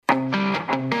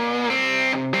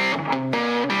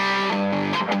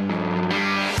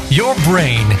Your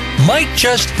brain might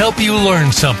just help you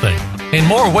learn something in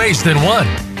more ways than one.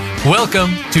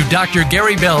 Welcome to Dr.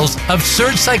 Gary Bell's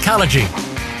Absurd Psychology.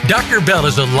 Dr. Bell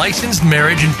is a licensed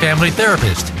marriage and family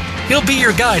therapist. He'll be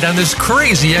your guide on this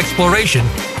crazy exploration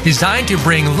designed to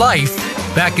bring life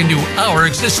back into our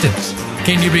existence.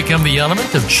 Can you become the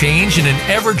element of change in an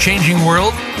ever-changing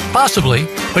world? Possibly,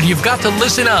 but you've got to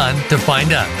listen on to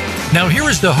find out. Now here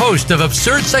is the host of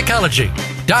Absurd Psychology,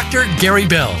 Dr. Gary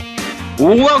Bell.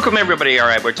 Welcome, everybody. All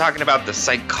right, we're talking about the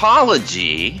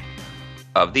psychology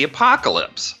of the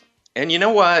apocalypse. And you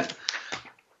know what?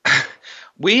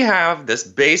 We have this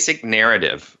basic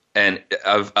narrative and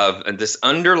of this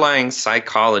underlying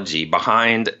psychology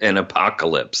behind an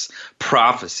apocalypse,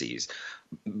 prophecies,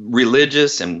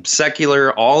 religious and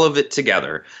secular, all of it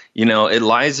together. You know, it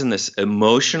lies in this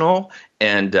emotional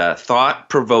and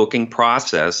thought-provoking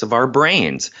process of our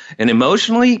brains. And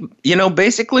emotionally, you know,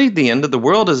 basically the end of the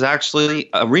world is actually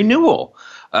a renewal,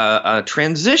 a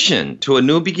transition to a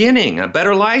new beginning, a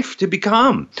better life to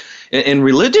become. In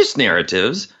religious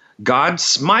narratives, God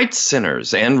smites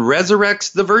sinners and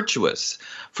resurrects the virtuous.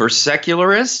 For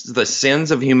secularists, the sins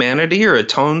of humanity are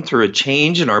atoned through a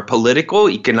change in our political,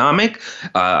 economic,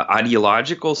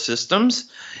 ideological systems.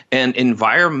 And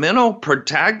environmental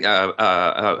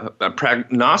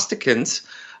prognostications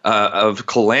of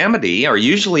calamity are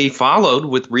usually followed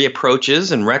with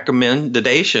reproaches and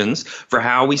recommendations for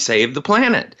how we save the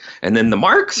planet. And then the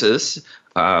Marxists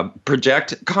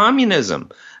project communism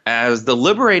as the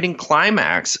liberating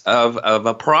climax of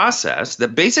a process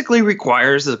that basically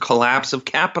requires the collapse of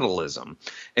capitalism.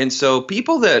 And so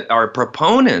people that are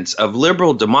proponents of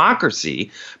liberal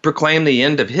democracy proclaim the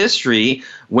end of history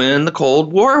when the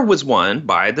Cold War was won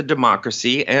by the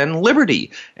democracy and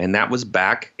liberty. And that was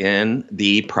back in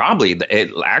actually in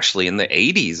the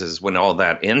 80s is when all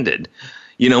that ended.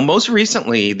 You know, most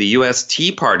recently, the U.S.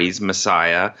 Tea Party's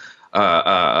messiah,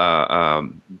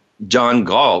 John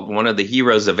Galt, one of the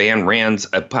heroes of Ayn Rand's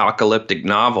apocalyptic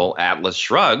novel, Atlas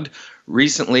Shrugged,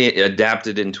 recently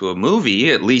adapted into a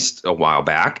movie, at least a while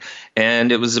back.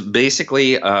 And it was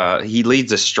basically, he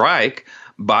leads a strike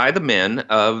by the men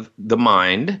of the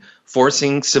mind,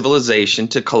 forcing civilization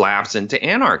to collapse into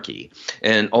anarchy,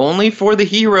 and only for the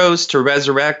heroes to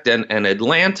resurrect an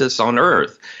Atlantis on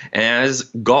Earth, as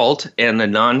Galt and the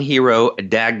non-hero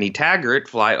Dagny Taggart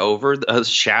fly over the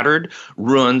shattered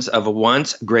ruins of a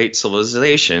once great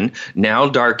civilization, now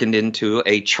darkened into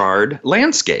a charred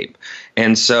landscape.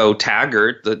 And so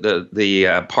Taggart,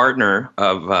 the partner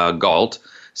of Galt,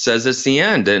 says it's the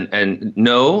end, and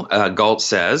no, Galt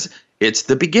says it's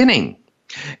the beginning.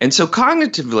 And so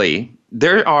cognitively,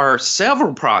 there are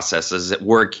several processes at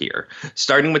work here,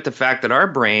 starting with the fact that our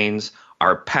brains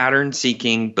are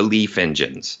pattern-seeking belief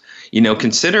engines. You know,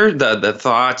 consider the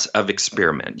thoughts of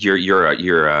experiment. You're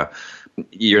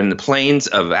in the plains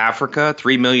of Africa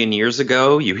 3 million years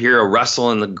ago. You hear a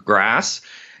rustle in the grass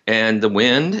and the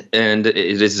wind, and it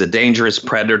is a dangerous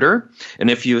predator. And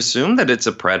if you assume that it's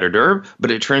a predator, but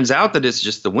it turns out that it's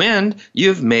just the wind,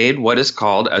 you've made what is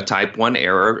called a type 1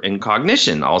 error in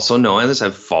cognition, also known as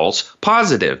a false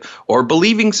positive, or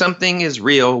believing something is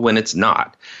real when it's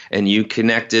not. And you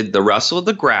connected the rustle of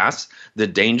the grass, the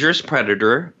dangerous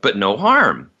predator, but no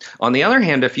harm. On the other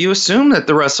hand, if you assume that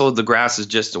the rustle of the grass is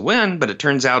just a wind, but it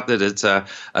turns out that it's a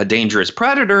dangerous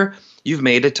predator, you've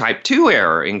made a type 2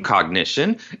 error in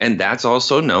cognition, and that's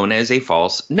also known as a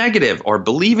false negative, or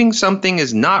believing something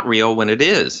is not real when it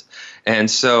is.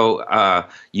 And so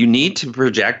you need to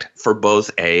project for both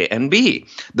A and B.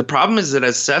 The problem is that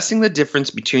assessing the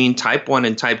difference between type 1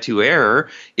 and type 2 error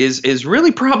is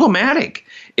really problematic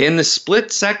in the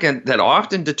split second that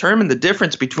often determine the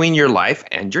difference between your life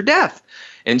and your death.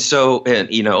 And so,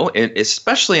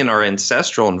 especially in our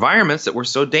ancestral environments that were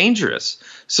so dangerous.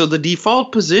 So the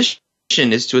default position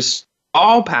is to assume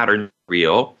all patterns are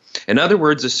real. In other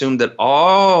words, assume that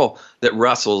all that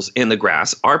rustles in the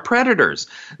grass are predators.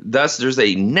 Thus, there's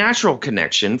a natural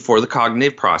connection for the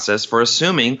cognitive process for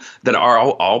assuming that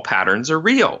all patterns are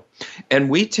real. And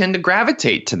we tend to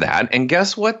gravitate to that. And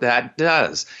guess what that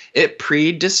does? It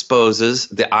predisposes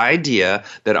the idea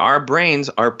that our brains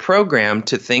are programmed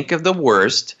to think of the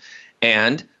worst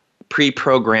and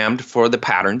pre-programmed for the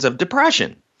patterns of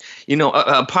depression. You know,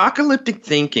 apocalyptic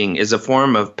thinking is a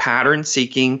form of pattern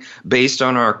seeking based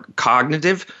on our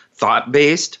cognitive,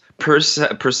 thought-based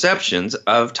perceptions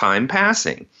of time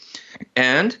passing.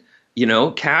 And, you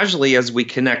know, casually as we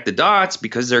connect the dots,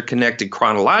 because they're connected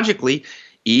chronologically,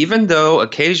 even though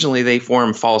occasionally they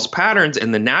form false patterns,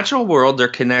 in the natural world, they're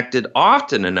connected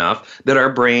often enough that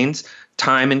our brains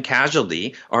time and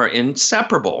casualty are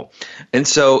inseparable. And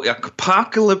so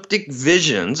apocalyptic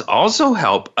visions also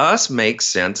help us make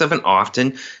sense of an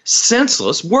often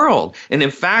senseless world. And in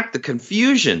fact, the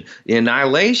confusion, the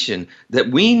annihilation,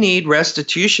 that we need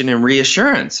restitution and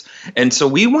reassurance. And so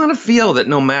we want to feel that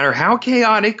no matter how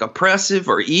chaotic, oppressive,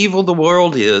 or evil the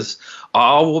world is,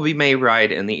 all will be made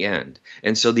right in the end.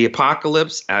 And so the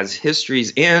apocalypse, as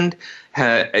history's end,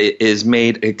 is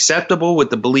made acceptable with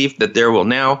the belief that there will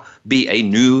now be a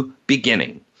new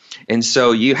beginning. And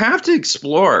so you have to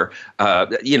explore,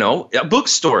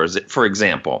 bookstores, for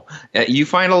example. You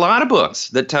find a lot of books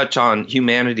that touch on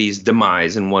humanity's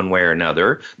demise in one way or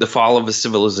another, the fall of a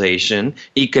civilization,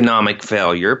 economic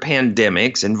failure,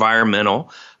 pandemics,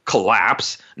 environmental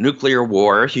collapse, nuclear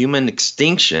war, human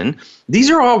extinction. These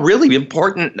are all really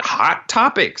important hot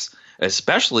topics,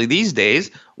 especially these days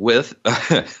with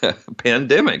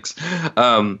pandemics.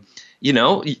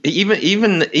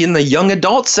 Even in the young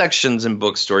adult sections in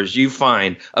bookstores, you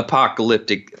find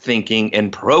apocalyptic thinking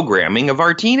and programming of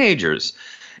our teenagers.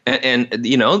 And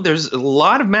there's a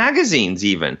lot of magazines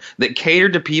even that cater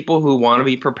to people who want to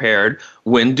be prepared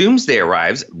when doomsday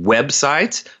arrives.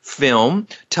 Websites, film,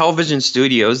 television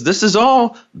studios. This is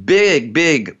all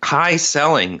big,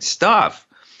 high-selling stuff.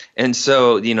 And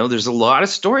so, there's a lot of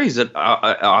stories that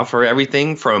offer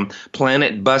everything from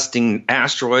planet-busting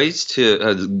asteroids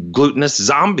to glutinous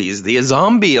zombies, the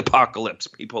zombie apocalypse.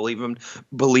 People even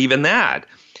believe in that.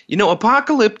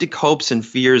 Apocalyptic hopes and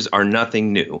fears are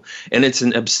nothing new, and it's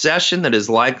an obsession that is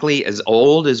likely as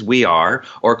old as we are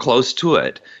or close to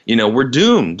it. We're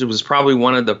doomed. It was probably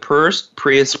one of the first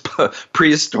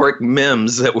prehistoric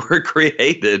memes that were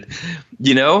created.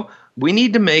 We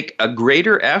need to make a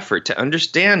greater effort to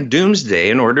understand doomsday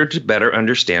in order to better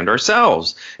understand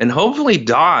ourselves and hopefully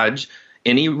dodge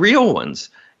any real ones.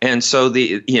 And so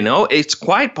it's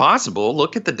quite possible.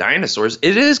 Look at the dinosaurs.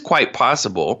 It is quite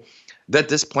possible that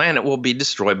this planet will be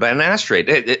destroyed by an asteroid.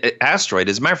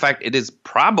 As a matter of fact, it is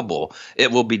probable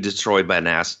it will be destroyed by an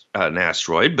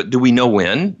asteroid. But do we know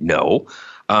when? No.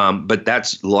 But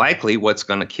that's likely what's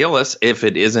going to kill us if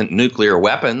it isn't nuclear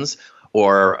weapons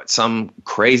or some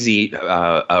crazy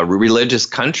religious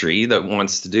country that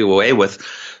wants to do away with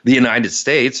the United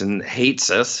States and hates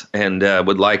us and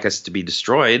would like us to be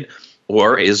destroyed.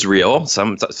 Or Israel.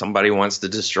 Somebody wants to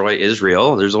destroy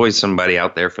Israel. There's always somebody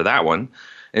out there for that one.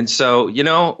 And so,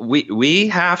 we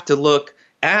have to look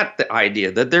at the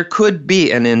idea that there could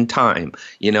be an end time.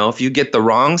 If you get the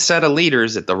wrong set of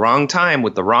leaders at the wrong time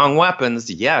with the wrong weapons,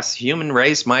 yes, human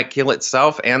race might kill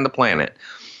itself and the planet.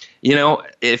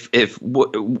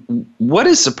 What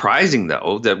is surprising,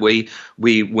 though, that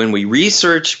when we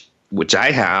research, which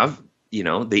I have,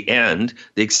 the end,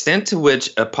 the extent to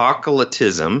which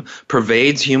apocalypticism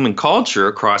pervades human culture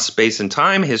across space and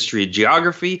time, history,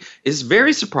 geography, is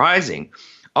very surprising.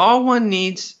 All one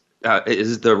needs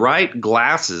is the right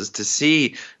glasses to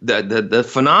see the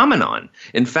phenomenon.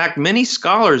 In fact, many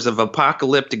scholars of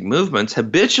apocalyptic movements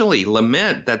habitually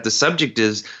lament that the subject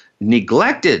is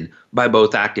neglected by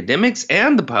both academics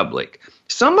and the public.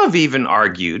 Some have even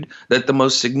argued that the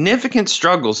most significant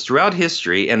struggles throughout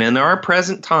history and in our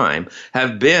present time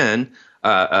have been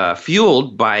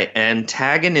fueled by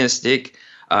antagonistic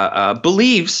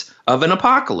beliefs of an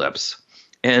apocalypse.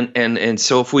 And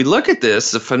so if we look at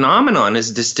this, the phenomenon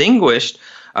is distinguished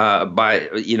by,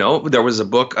 there was a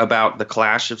book about the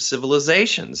clash of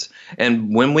civilizations.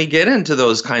 And when we get into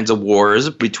those kinds of wars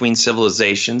between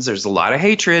civilizations, there's a lot of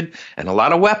hatred and a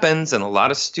lot of weapons and a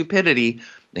lot of stupidity.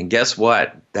 And guess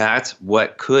what? That's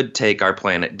what could take our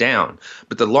planet down.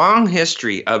 But the long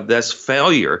history of this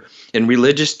failure in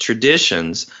religious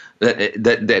traditions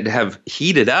that have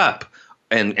heated up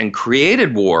and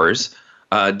created wars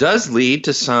does lead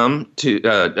to some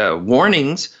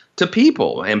warnings to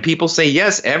people. And people say,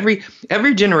 yes, every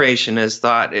generation has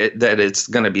thought that it's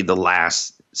going to be the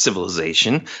last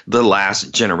civilization, the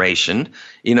last generation.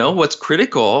 What's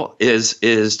critical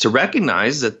is to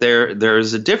recognize that there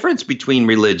is a difference between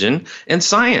religion and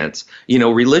science.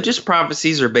 Religious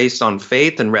prophecies are based on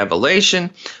faith and revelation.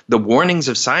 The warnings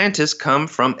of scientists come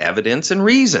from evidence and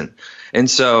reason. And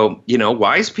so,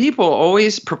 wise people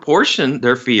always proportion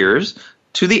their fears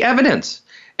to the evidence.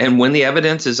 And when the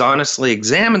evidence is honestly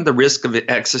examined, the risk of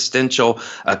existential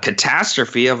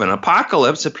catastrophe of an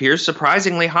apocalypse appears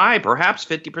surprisingly high, perhaps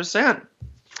 50%.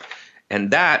 And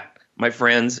that, my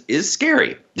friends, is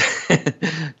scary.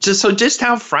 Just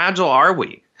how fragile are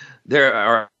we? There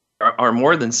are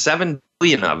more than 7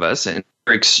 billion of us, and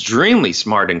we're extremely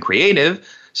smart and creative.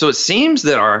 So it seems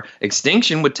that our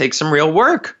extinction would take some real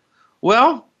work.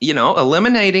 Well,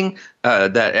 eliminating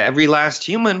that every last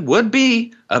human would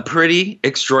be a pretty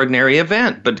extraordinary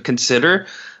event. But consider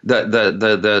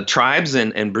the tribes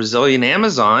in Brazilian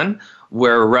Amazon,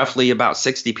 where roughly about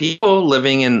 60 people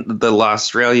living in the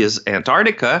Australia's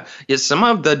Antarctica, is some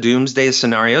of the doomsday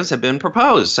scenarios have been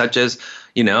proposed, such as,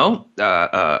 there's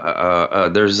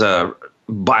a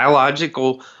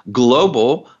biological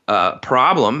global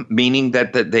problem, meaning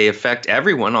that they affect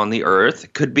everyone on the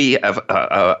earth. Could be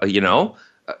a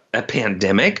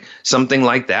pandemic, something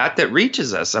like that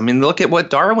reaches us. I mean, look at what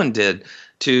Darwin did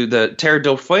to the Terra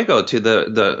del Fuego, to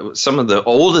the some of the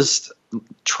oldest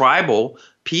tribal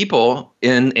people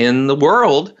in the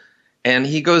world, and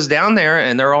he goes down there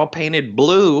and they're all painted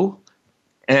blue,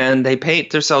 and they paint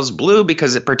themselves blue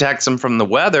because it protects them from the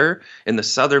weather in the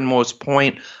southernmost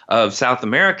point of South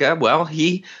America. Well,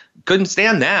 he couldn't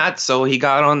stand that, so he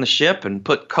got on the ship and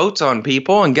put coats on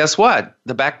people, and guess what?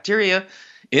 The bacteria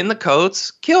in the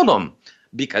coats killed them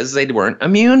because they weren't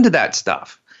immune to that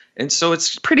stuff. And so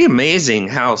it's pretty amazing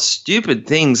how stupid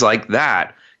things like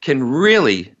that can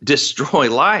really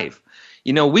destroy life.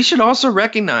 We should also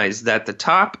recognize that the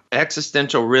top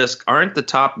existential risks aren't the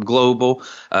top global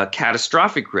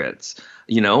catastrophic risks.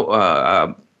 You'd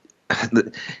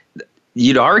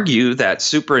argue that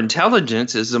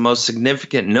superintelligence is the most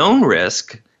significant known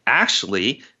risk,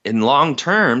 actually, in long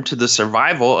term to the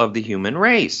survival of the human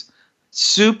race.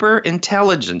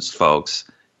 Superintelligence, folks.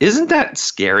 Isn't that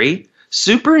scary?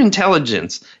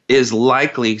 Superintelligence is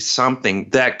likely something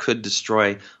that could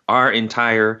destroy our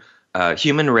entire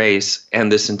human race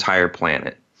and this entire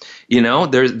planet.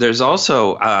 There's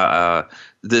also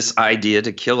this idea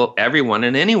to kill everyone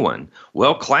and anyone.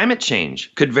 Well, climate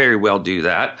change could very well do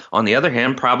that. On the other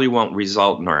hand, probably won't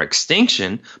result in our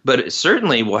extinction, but it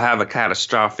certainly will have a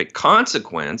catastrophic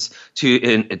consequence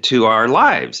to our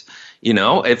lives.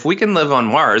 If we can live on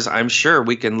Mars, I'm sure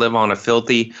we can live on a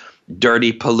filthy,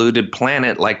 dirty, polluted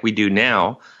planet like we do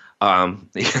now.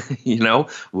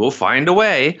 We'll find a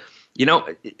way.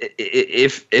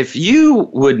 If you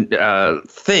would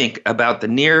think about the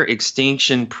near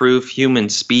extinction proof human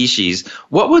species,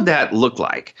 what would that look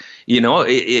like?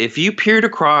 If you peered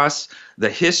across the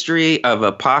history of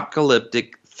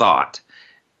apocalyptic thought,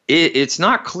 it's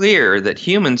not clear that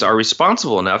humans are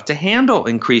responsible enough to handle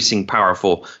increasing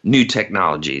powerful new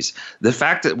technologies. The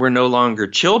fact that we're no longer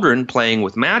children playing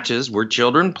with matches, we're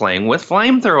children playing with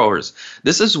flamethrowers.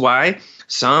 This is why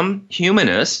some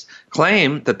humanists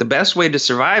claim that the best way to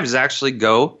survive is actually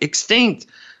go extinct.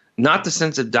 Not the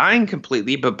sense of dying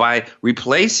completely, but by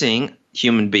replacing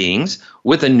human beings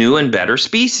with a new and better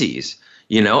species.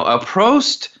 A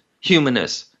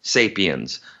post-humanist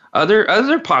sapiens.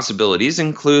 Other possibilities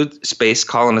include space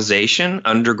colonization,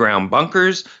 underground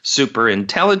bunkers,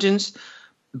 superintelligence.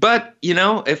 But,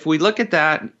 if we look at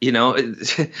that,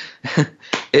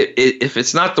 if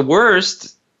it's not the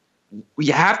worst,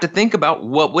 you have to think about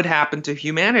what would happen to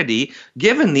humanity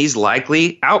given these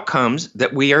likely outcomes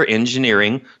that we are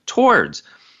engineering towards.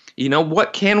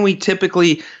 What can we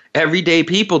typically everyday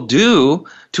people do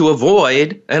to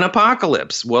avoid an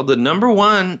apocalypse? Well, the number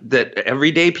one that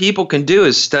everyday people can do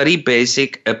is study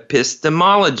basic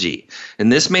epistemology.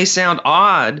 And this may sound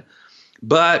odd,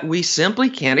 but we simply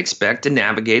can't expect to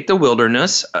navigate the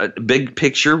wilderness, big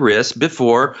picture risk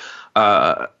before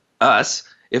us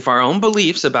if our own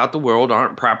beliefs about the world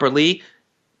aren't properly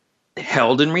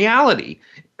held in reality.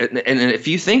 And if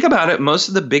you think about it, most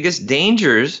of the biggest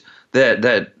dangers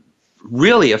that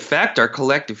really affect our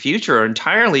collective future are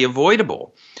entirely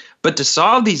avoidable. But to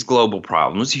solve these global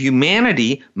problems,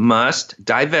 humanity must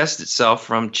divest itself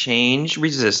from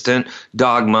change-resistant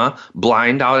dogma,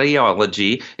 blind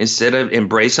ideology, instead of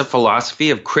embrace a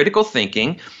philosophy of critical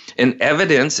thinking. And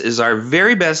evidence is our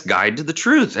very best guide to the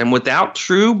truth. And without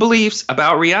true beliefs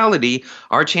about reality,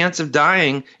 our chance of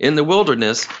dying in the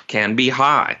wilderness can be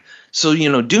high. So,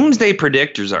 doomsday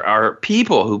predictors are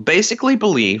people who basically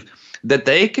believe that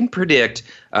they can predict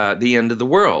the end of the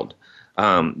world.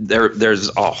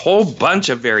 There's a whole bunch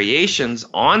of variations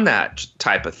on that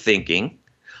type of thinking,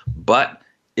 but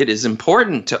it is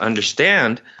important to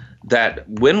understand that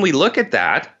when we look at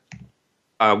that,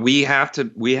 we have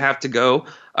to go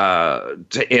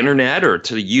to internet or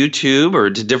to YouTube or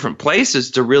to different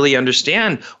places to really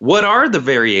understand what are the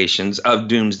variations of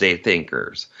doomsday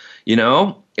thinkers.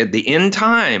 At the end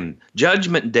time,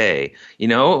 judgment day,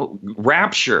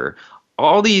 rapture,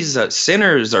 all these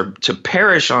sinners are to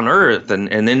perish on earth, and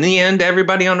in the end,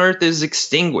 everybody on earth is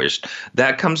extinguished.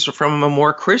 That comes from a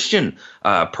more Christian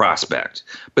prospect.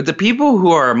 But the people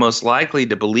who are most likely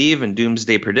to believe in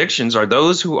doomsday predictions are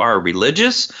those who are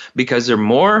religious, because they're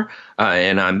more,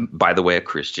 and I'm, by the way, a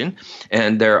Christian,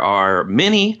 and there are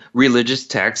many religious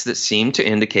texts that seem to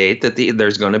indicate that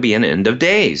there's going to be an end of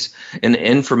days. And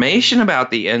information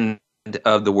about the end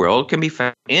of the world can be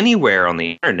found anywhere on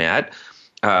the internet.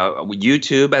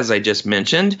 YouTube, as I just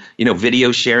mentioned,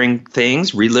 video sharing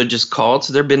things, religious cults.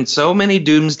 There have been so many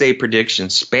doomsday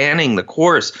predictions spanning the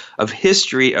course of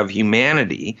history of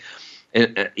humanity.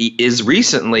 As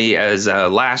recently as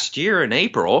last year in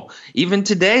April, even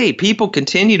today, people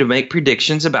continue to make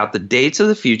predictions about the dates of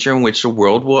the future in which the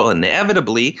world will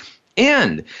inevitably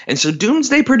end. And so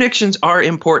doomsday predictions are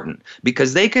important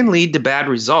because they can lead to bad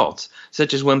results,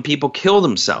 such as when people kill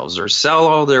themselves or sell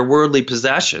all their worldly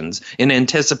possessions in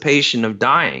anticipation of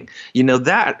dying.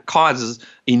 That causes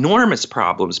enormous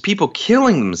problems, people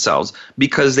killing themselves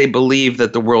because they believe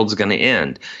that the world's going to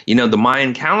end. The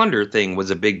Mayan calendar thing was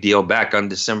a big deal back on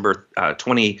December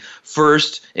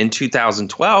 21st in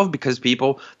 2012 because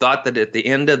people thought that at the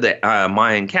end of the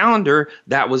Mayan calendar,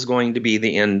 that was going to be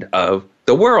the end of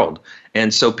the world.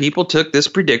 And so people took this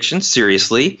prediction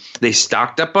seriously. They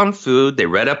stocked up on food. They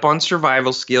read up on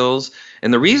survival skills.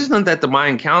 And the reason that the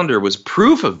Mayan calendar was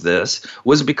proof of this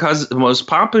was because the most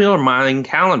popular Mayan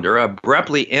calendar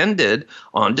abruptly ended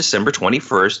on December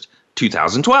 21st,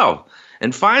 2012.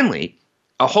 And finally,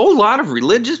 a whole lot of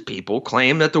religious people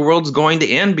claim that the world's going to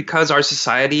end because our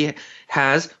society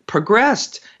has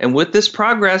progressed. And with this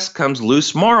progress comes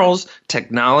loose morals,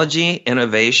 technology,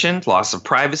 innovation, loss of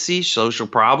privacy, social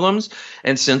problems.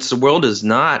 And since the world is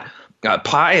not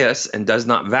pious and does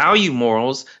not value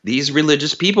morals, these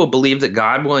religious people believe that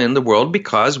God will end the world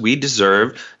because we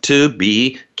deserve to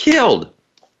be killed.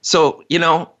 So,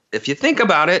 if you think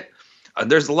about it,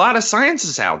 there's a lot of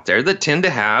sciences out there that tend to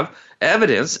have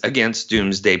evidence against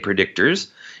doomsday predictors.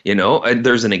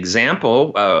 There's an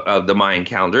example of the Mayan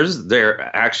calendars.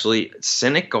 They're actually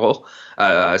cyclical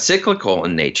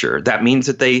in nature. That means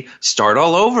that they start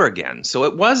all over again. So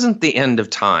it wasn't the end of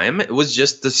time. It was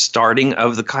just the starting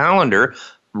of the calendar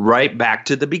right back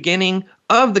to the beginning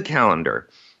of the calendar.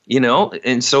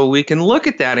 And so we can look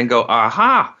at that and go,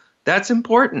 aha, that's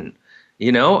important.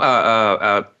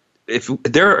 If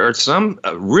there are some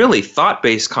really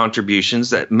thought-based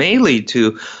contributions that may lead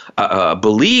to a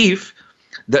belief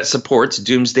that supports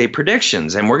doomsday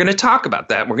predictions. And we're going to talk about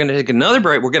that. We're going to take another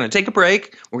break. We're going to take a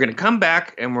break. We're going to come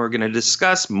back and we're going to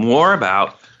discuss more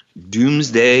about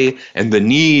doomsday and the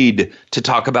need to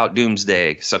talk about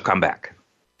doomsday. So come back.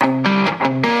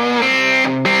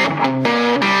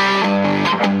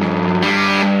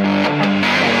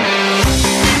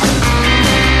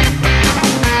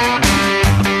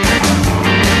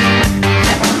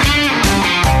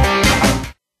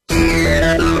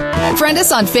 Friend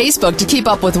us on Facebook to keep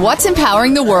up with what's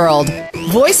empowering the world.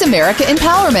 Voice America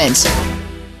Empowerment.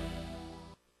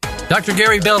 Dr.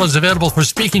 Gary Bell is available for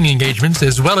speaking engagements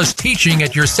as well as teaching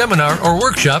at your seminar or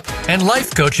workshop and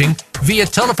life coaching via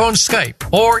telephone,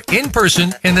 Skype, or in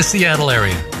person in the Seattle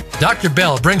area. Dr.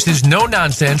 Bell brings his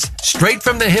no-nonsense,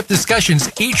 straight-from-the-hip discussions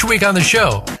each week on the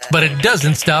show, but it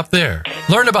doesn't stop there.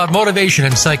 Learn about motivation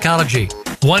and psychology,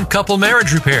 one-couple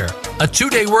marriage repair, a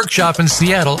 2-day workshop in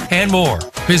Seattle, and more.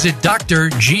 Visit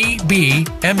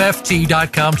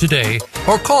drgbmft.com today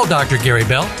or call Dr. Gary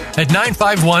Bell at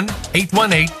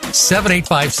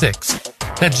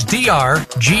 951-818-7856. That's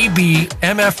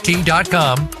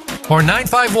drgbmft.com or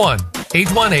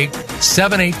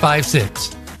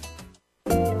 951-818-7856.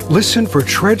 Listen for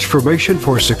Transformation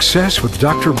for Success with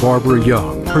Dr. Barbara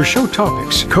Young. Her show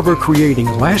topics cover creating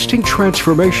lasting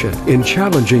transformation in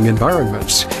challenging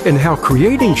environments and how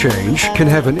creating change can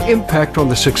have an impact on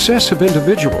the success of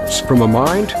individuals from a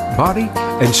mind, body,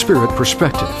 and spirit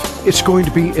perspective. It's going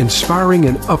to be inspiring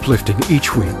and uplifting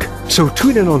each week. So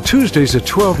tune in on Tuesdays at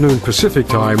 12 noon Pacific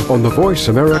Time on the Voice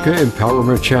America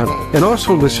Empowerment Channel, and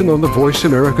also listen on the Voice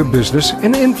America Business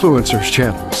and Influencers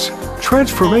channels.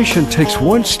 Transformation takes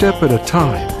one step at a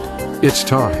time. It's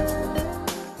time.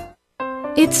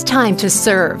 It's time to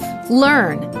serve,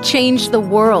 learn, change the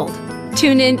world.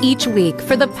 Tune in each week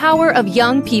for the power of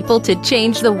young people to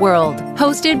change the world.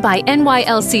 Hosted by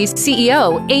NYLC's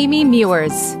CEO, Amy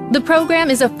Mewers. The program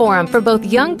is a forum for both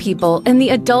young people and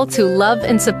the adults who love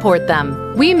and support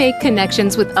them. We make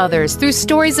connections with others through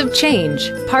stories of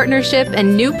change, partnership,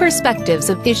 and new perspectives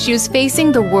of issues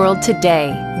facing the world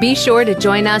today. Be sure to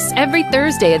join us every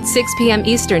Thursday at 6 p.m.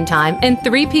 Eastern Time and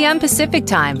 3 p.m. Pacific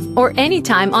Time, or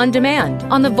anytime on demand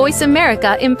on the Voice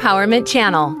America Empowerment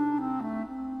Channel.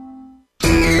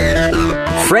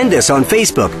 Friend us on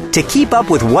Facebook to keep up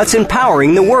with what's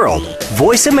empowering the world.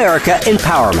 Voice America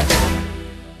Empowerment.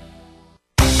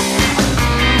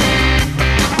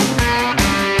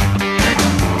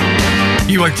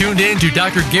 You are tuned in to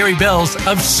Dr. Gary Bell's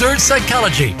Absurd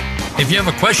Psychology. If you have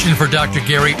a question for Dr.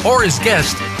 Gary or his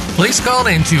guest, please call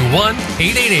in to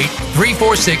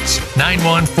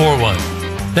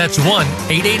 1-888-346-9141. That's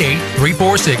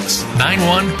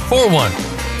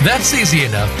 1-888-346-9141. That's easy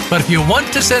enough, but if you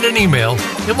want to send an email,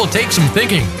 it will take some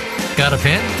thinking. Got a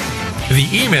pen? The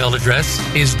email address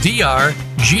is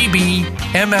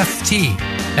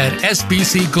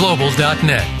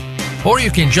drgbmft@sbcglobal.net. Or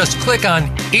you can just click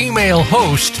on Email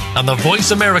Host on the Voice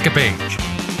America page.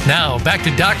 Now, back to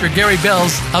Dr. Gary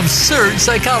Bell's Absurd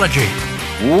Psychology.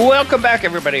 Welcome back,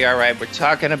 everybody. All right, we're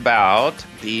talking about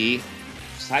the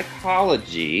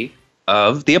psychology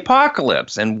of the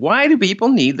apocalypse and why do people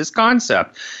need this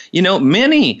concept? You know,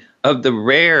 many of the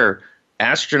rare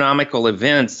astronomical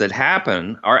events that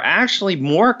happen are actually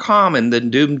more common than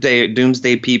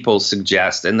doomsday people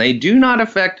suggest, and they do not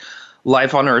affect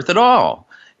life on Earth at all.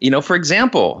 You know, for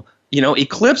example,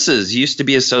 eclipses used to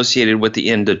be associated with the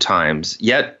end of times,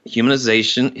 yet human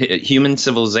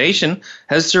civilization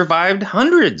has survived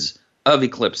hundreds of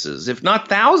eclipses, if not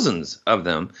thousands of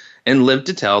them, and lived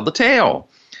to tell the tale.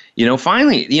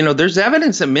 Finally, there's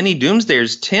evidence that many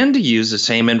doomsdayers tend to use the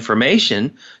same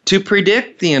information to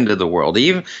predict the end of the world,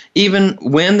 even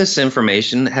when this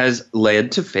information has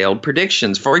led to failed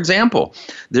predictions. For example,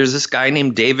 there's this guy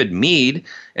named David Meade,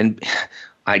 and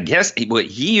I guess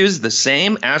he used the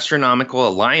same astronomical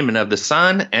alignment of the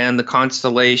sun and the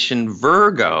constellation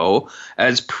Virgo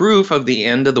as proof of the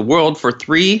end of the world for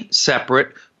 3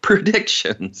 separate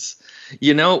predictions.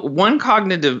 One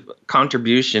cognitive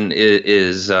contribution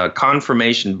is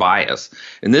confirmation bias.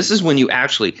 And this is when you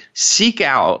actually seek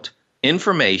out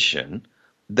information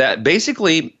that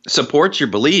basically supports your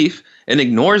belief and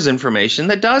ignores information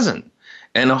that doesn't.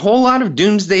 And a whole lot of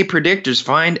doomsday predictors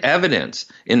find evidence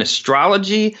in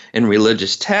astrology and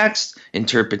religious texts,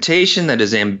 interpretation that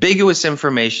is ambiguous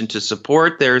information to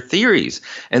support their theories.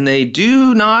 And they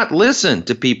do not listen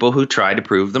to people who try to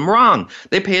prove them wrong.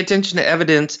 They pay attention to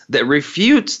evidence that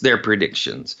refutes their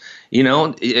predictions.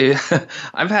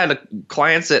 I've had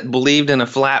clients that believed in a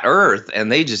flat earth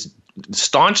and they just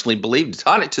staunchly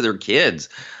taught it to their kids.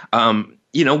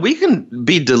 We can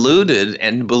be deluded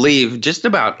and believe just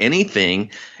about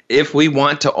anything if we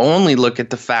want to only look at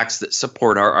the facts that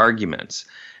support our arguments.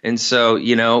 And so,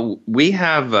 we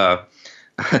have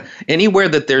anywhere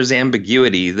that there's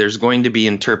ambiguity, there's going to be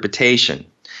interpretation.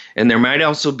 And there might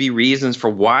also be reasons for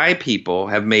why people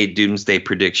have made doomsday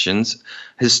predictions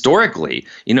historically.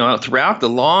 Throughout the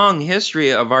long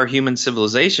history of our human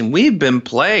civilization, we've been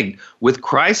plagued with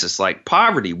crises like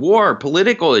poverty, war,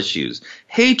 political issues,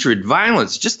 hatred,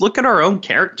 violence. Just look at our own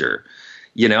character.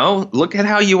 Look at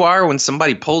how you are when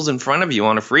somebody pulls in front of you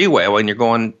on a freeway when you're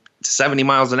going 70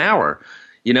 miles an hour.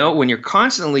 When you're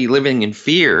constantly living in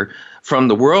fear from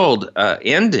the world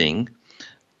ending,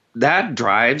 that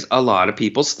drives a lot of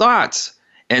people's thoughts.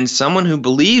 And someone who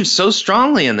believes so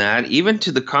strongly in that, even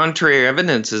to the contrary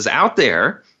evidence is out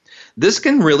there, this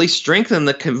can really strengthen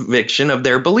the conviction of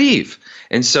their belief.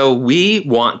 And so we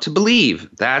want to believe.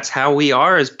 That's how we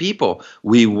are as people.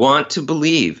 We want to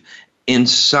believe in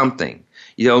something.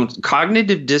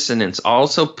 Cognitive dissonance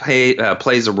also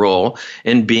plays a role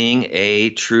in being a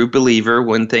true believer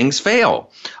when things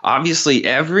fail. Obviously,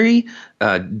 every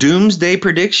doomsday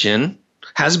prediction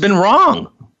has been wrong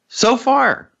so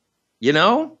far.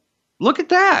 Look at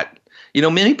that.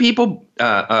 Many people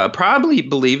probably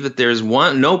believe that there's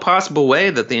no possible way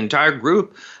that the entire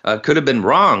group could have been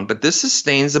wrong, but this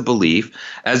sustains the belief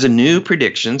as new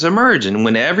predictions emerge. And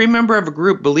when every member of a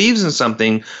group believes in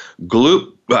something,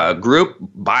 group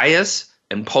bias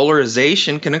and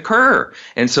polarization can occur.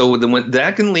 And so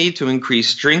that can lead to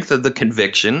increased strength of the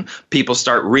conviction. People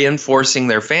start reinforcing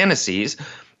their fantasies.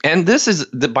 And this is,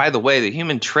 by the way, the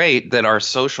human trait that our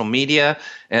social media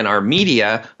and our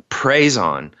media preys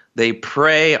on. They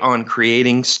prey on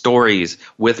creating stories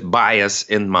with bias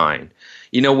in mind.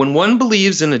 When one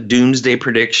believes in a doomsday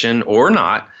prediction or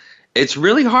not, it's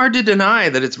really hard to deny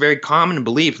that it's very common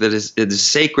belief that it is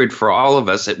sacred for all of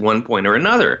us at one point or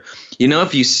another. While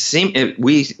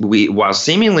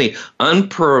seemingly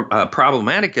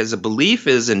unproblematic as a belief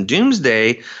is in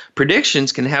doomsday,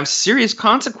 predictions can have serious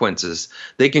consequences.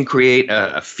 They can create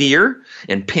a fear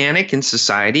and panic in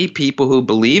society. People who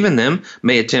believe in them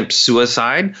may attempt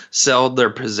suicide, sell their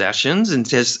possessions in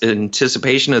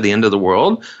anticipation of the end of the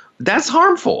world. That's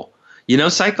harmful.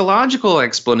 Psychological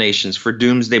explanations for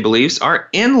doomsday beliefs are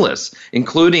endless,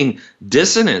 including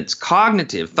dissonance,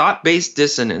 cognitive, thought-based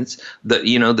dissonance,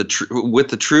 with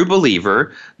the true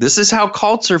believer. This is how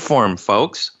cults are formed,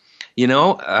 folks.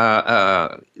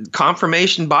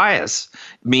 Confirmation bias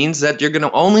means that you're going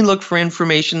to only look for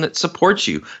information that supports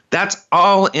you. That's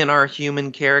all in our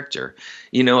human character.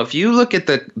 If you look at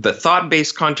the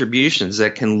thought-based contributions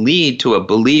that can lead to a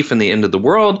belief in the end of the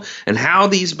world and how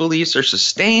these beliefs are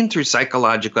sustained through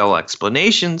psychological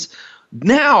explanations,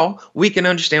 now we can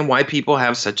understand why people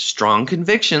have such strong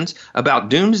convictions about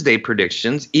doomsday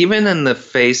predictions, even in the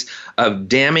face of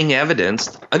damning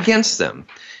evidence against them.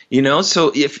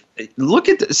 So if look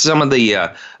at some of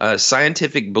the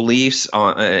scientific beliefs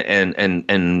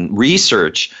and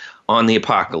research on the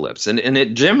apocalypse, and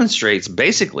it demonstrates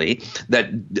basically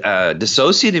that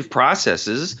dissociative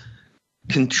processes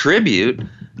contribute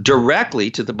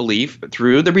directly to the belief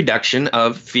through the reduction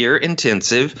of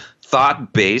fear-intensive,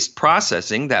 thought-based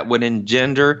processing that would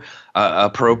engender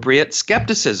appropriate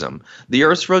skepticism. The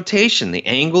Earth's rotation, the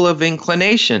angle of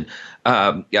inclination,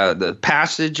 the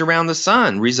passage around the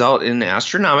sun result in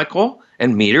astronomical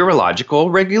and meteorological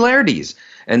regularities.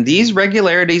 And these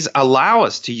regularities allow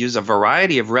us to use a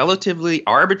variety of relatively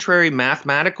arbitrary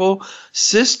mathematical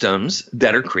systems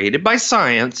that are created by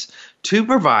science to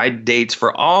provide dates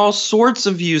for all sorts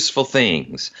of useful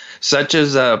things, such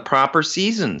as proper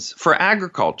seasons for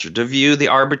agriculture, to view the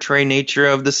arbitrary nature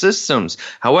of the systems.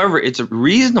 However, it's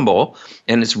reasonable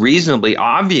and it's reasonably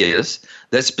obvious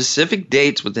that specific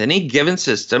dates with any given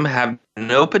system have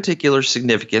no particular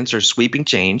significance or sweeping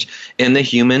change in the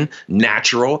human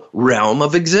natural realm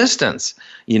of existence.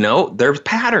 There's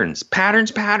patterns.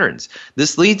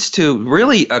 This leads to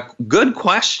really a good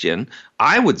question,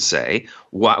 I would say.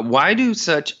 Why do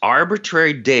such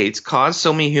arbitrary dates cause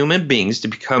so many human beings to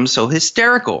become so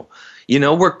hysterical?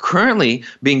 We're currently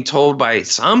being told by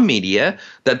some media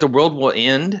that the world will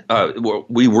end.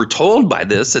 We were told by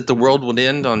this that the world will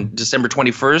end on December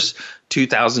 21st,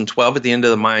 2012 at the end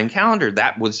of the Mayan calendar.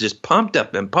 That was just pumped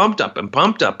up and pumped up and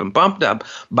pumped up and pumped up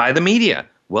by the media.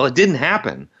 Well, it didn't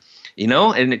happen.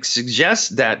 And it suggests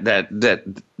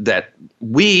that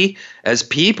we as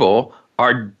people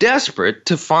are desperate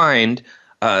to find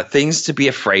things to be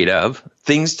afraid of,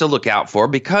 things to look out for,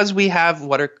 because we have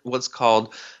what's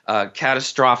called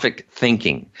catastrophic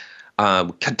thinking,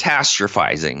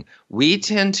 catastrophizing. We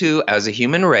tend to, as a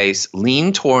human race,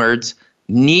 lean towards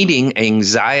needing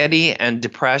anxiety and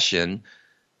depression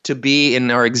to be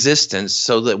in our existence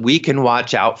so that we can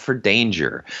watch out for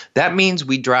danger. That means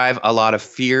we drive a lot of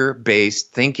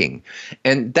fear-based thinking.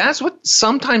 And that's what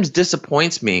sometimes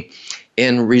disappoints me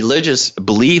in religious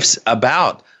beliefs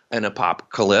about an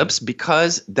apocalypse,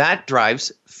 because that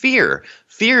drives fear.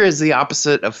 Fear is the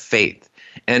opposite of faith.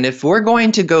 And if we're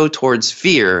going to go towards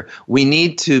fear, we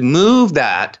need to move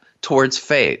that towards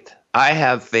faith. I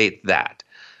have faith that,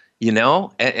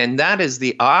 and that is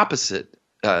the opposite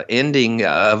ending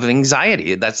of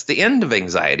anxiety. That's the end of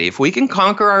anxiety. If we can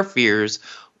conquer our fears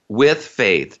with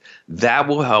faith, that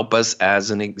will help us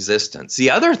as an existence. The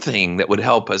other thing that would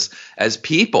help us as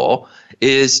people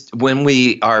is when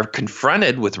we are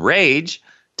confronted with rage,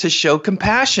 to show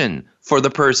compassion for the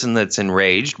person that's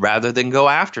enraged rather than go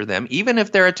after them, even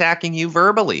if they're attacking you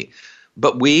verbally.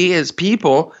 But we as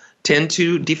people tend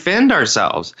to defend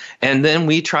ourselves, and then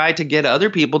we try to get other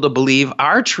people to believe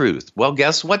our truth. Well,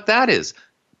 guess what that is?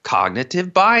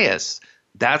 Cognitive bias.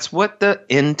 That's what the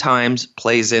end times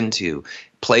plays into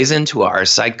our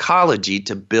psychology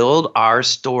to build our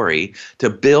story, to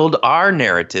build our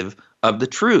narrative of the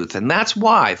truth. And that's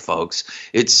why, folks,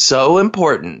 it's so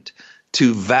important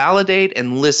to validate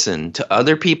and listen to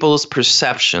other people's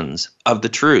perceptions of the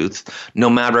truth, no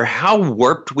matter how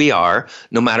warped we are,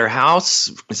 no matter how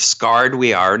scarred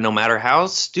we are, no matter how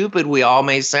stupid we all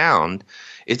may sound.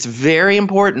 It's very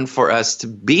important for us to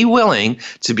be willing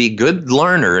to be good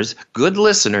learners, good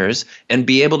listeners, and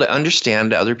be able to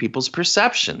understand other people's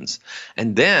perceptions.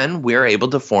 And then we're able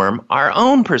to form our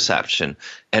own perception.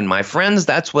 And my friends,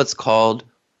 that's what's called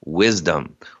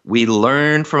wisdom. We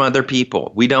learn from other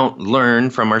people. We don't learn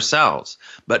from ourselves.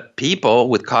 But people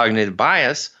with cognitive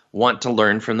bias want to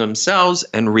learn from themselves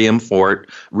and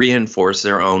reinforce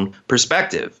their own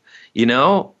perspective.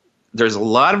 There's a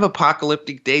lot of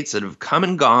apocalyptic dates that have come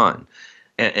and gone.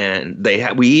 And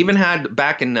we even had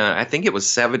back in, I think it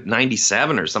was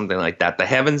 97 or something like that, the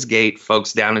Heaven's Gate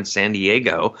folks down in San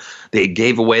Diego, they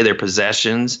gave away their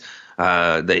possessions.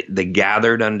 They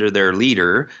gathered under their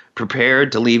leader,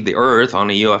 prepared to leave the Earth on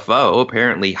a UFO,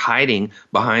 apparently hiding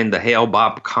behind the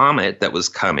Hale-Bopp comet that was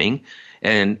coming.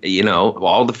 And, you know,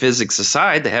 all the physics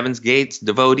aside, the Heaven's Gates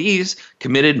devotees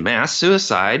committed mass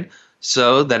suicide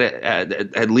so that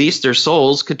at least their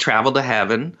souls could travel to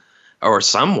heaven or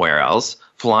somewhere else,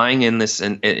 flying in this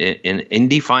in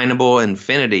indefinable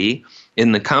infinity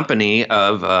in the company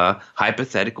of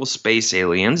hypothetical space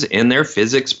aliens in their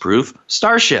physics-proof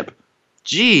starship.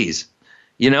 Jeez.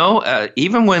 You know,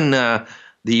 even when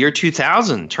the year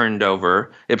 2000 turned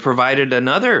over, it provided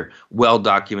another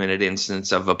well-documented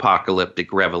instance of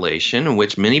apocalyptic revelation in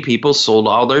which many people sold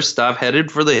all their stuff, headed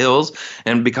for the hills,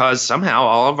 and because somehow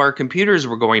all of our computers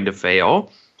were going to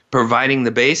fail, providing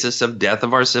the basis of death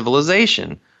of our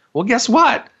civilization. Well, guess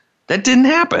what? That didn't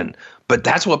happen. But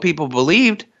that's what people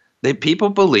believed. People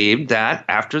believed that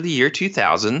after the year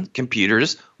 2000,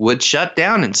 computers would shut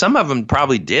down, and some of them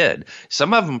probably did.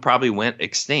 Some of them probably went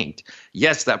extinct.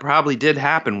 Yes, that probably did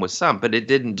happen with some, but it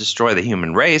didn't destroy the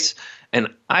human race. And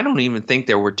I don't even think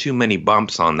there were too many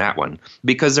bumps on that one,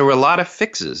 because there were a lot of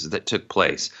fixes that took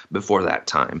place before that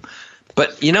time.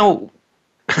 But, you know,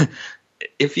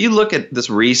 if you look at this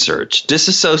research,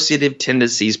 dissociative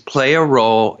tendencies play a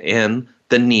role in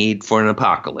the need for an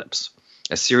apocalypse.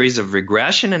 A series of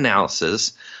regression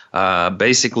analysis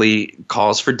basically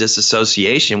calls for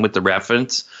disassociation with the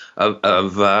reference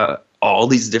of all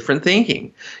these different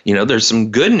thinking. You know, there's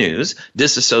some good news.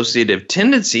 Dissociative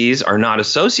tendencies are not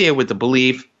associated with the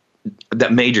belief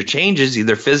that major changes,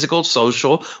 either physical,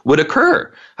 social, would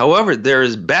occur. However, there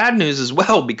is bad news as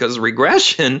well, because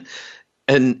regression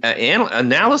and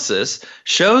analysis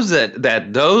shows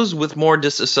that those with more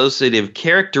dissociative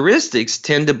characteristics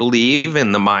tend to believe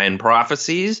in the Mayan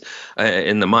prophecies,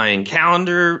 in the Mayan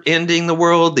calendar ending the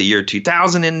world, the year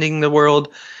 2000 ending the world.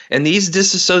 And these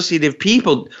dissociative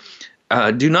people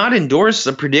do not endorse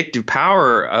the predictive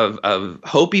power of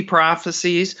Hopi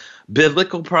prophecies,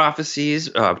 biblical prophecies,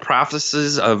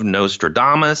 prophecies of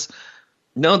Nostradamus.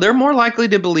 No, they're more likely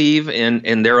to believe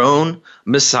in their own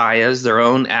messiahs, their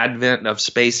own advent of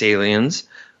space aliens.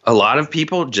 A lot of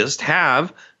people just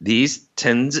have these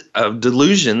tens of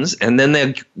delusions, and then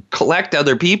they collect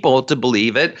other people to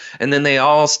believe it, and then they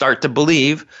all start to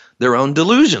believe their own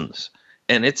delusions.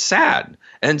 And it's sad.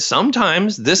 And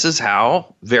sometimes this is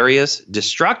how various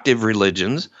destructive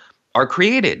religions are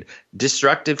created.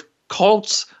 Destructive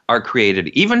cults are created.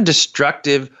 Even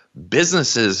destructive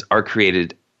businesses are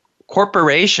created.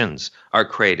 Corporations are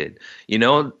created. You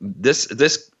know,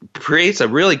 this creates a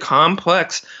really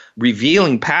complex,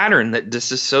 revealing pattern that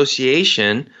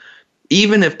disassociation,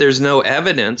 even if there's no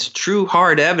evidence, true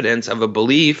hard evidence of a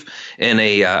belief in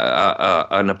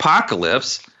an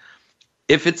apocalypse,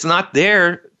 if it's not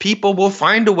there, people will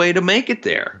find a way to make it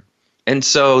there. And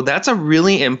so that's a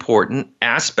really important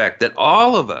aspect that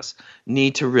all of us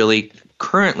need to really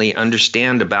currently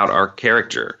understand about our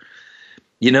character.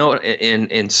 You know,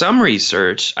 in some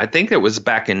research, I think it was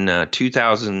back in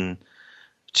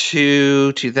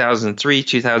 2002, 2003,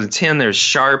 2010, there's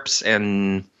Sharps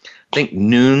and I think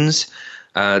Nunes.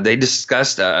 They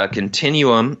discussed a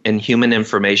continuum in human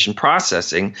information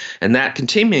processing, and that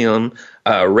continuum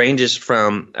ranges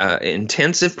from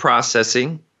intensive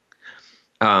processing,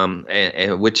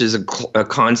 which is a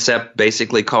concept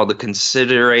basically called the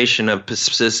consideration of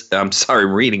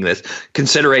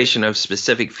consideration of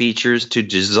specific features, to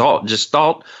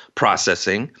gestalt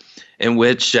processing, in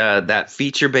which that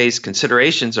feature-based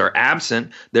considerations are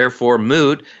absent, therefore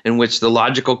moot, in which the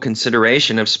logical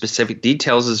consideration of specific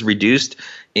details is reduced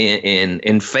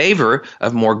in favor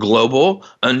of more global,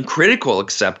 uncritical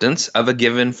acceptance of a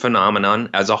given phenomenon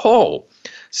as a whole.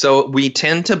 So we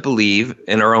tend to believe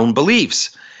in our own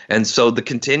beliefs. And so the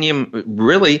continuum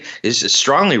really is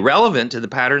strongly relevant to the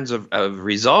patterns of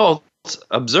results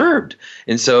observed.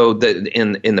 And so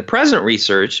in the present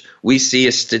research, we see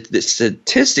a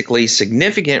statistically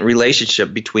significant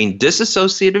relationship between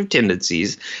dissociative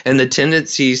tendencies and the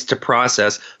tendencies to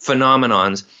process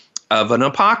phenomenons of an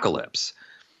apocalypse.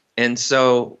 And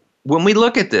so when we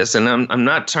look at this, and I'm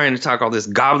not trying to talk all this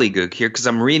gobbledygook here because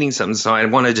I'm reading something, so I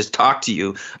want to just talk to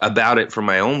you about it from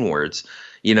my own words.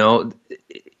 You know,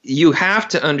 you have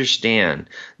to understand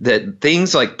that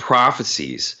things like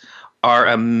prophecies are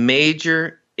a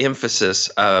major emphasis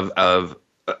of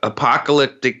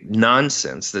apocalyptic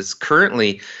nonsense that's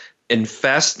currently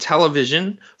infests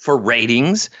television for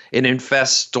ratings. It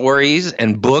infests stories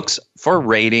and books for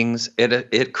ratings.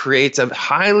 It creates a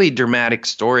highly dramatic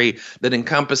story that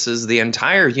encompasses the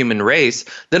entire human race,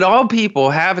 that all people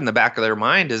have in the back of their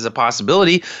mind as a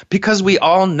possibility, because we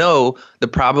all know the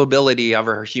probability of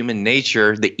our human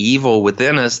nature, the evil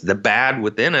within us, the bad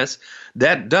within us,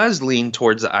 that does lean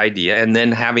towards the idea. And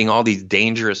then having all these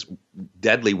dangerous,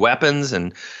 deadly weapons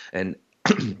and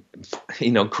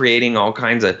creating all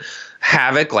kinds of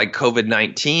havoc like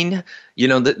COVID-19.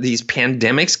 These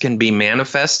pandemics can be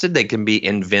manifested, they can be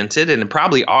invented, and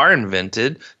probably are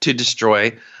invented to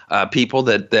destroy people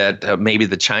that maybe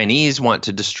the Chinese want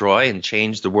to destroy and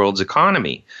change the world's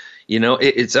economy.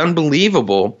 It's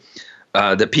unbelievable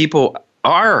that people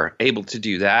are able to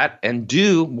do that and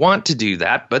do want to do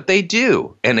that, but they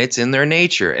do, and it's in their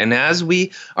nature. And as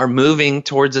we are moving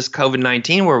towards this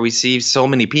COVID-19, where we see so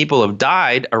many people have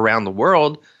died around the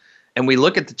world, and we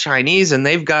look at the Chinese and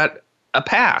they've got a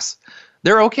pass.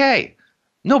 They're okay.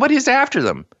 Nobody's after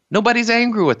them. Nobody's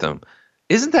angry with them.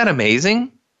 Isn't that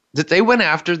amazing? That they went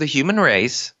after the human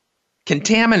race,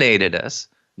 contaminated us,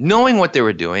 knowing what they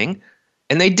were doing,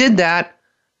 and they did that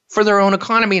for their own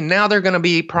economy. And now they're going to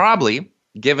be probably,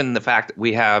 given the fact that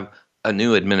we have a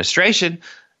new administration,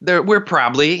 we're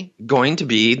probably going to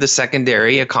be the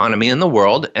secondary economy in the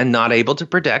world and not able to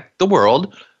protect the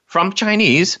world from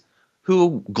Chinese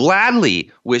who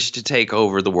gladly wish to take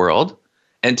over the world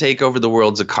and take over the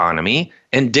world's economy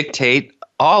and dictate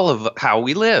all of how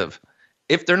we live,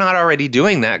 if they're not already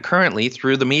doing that currently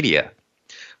through the media,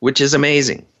 which is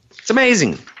amazing. It's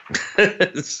amazing.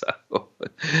 So,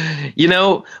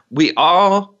 we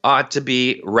all ought to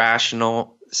be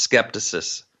rational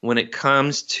skepticists when it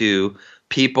comes to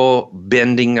people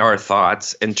bending our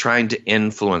thoughts and trying to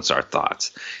influence our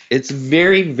thoughts. It's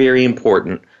very, very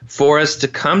important for us to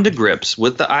come to grips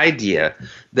with the idea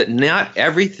that not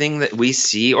everything that we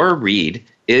see or read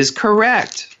is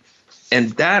correct.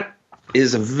 And that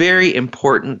is a very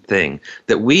important thing,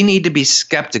 that we need to be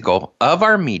skeptical of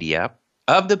our media,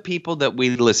 of the people that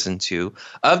we listen to,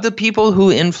 of the people who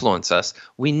influence us.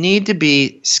 We need to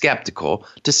be skeptical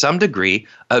to some degree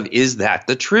of, is that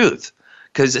the truth?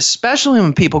 Because especially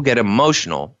when people get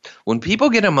emotional,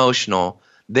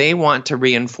 they want to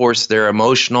reinforce their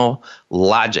emotional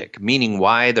logic, meaning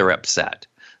why they're upset.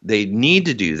 They need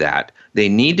to do that. They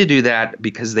need to do that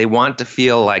because they want to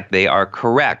feel like they are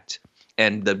correct.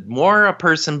 And the more a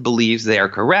person believes they are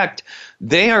correct,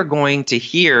 they are going to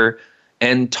hear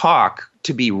and talk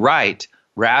to be right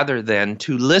rather than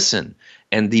to listen.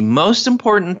 And the most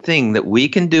important thing that we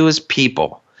can do as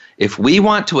people, if we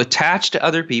want to attach to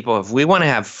other people, if we want to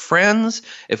have friends,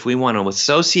 if we want to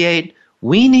associate,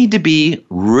 we need to be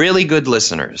really good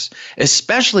listeners,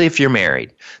 especially if you're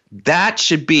married. That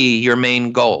should be your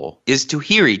main goal, is to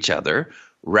hear each other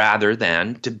rather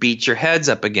than to beat your heads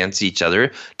up against each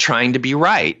other trying to be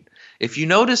right. If you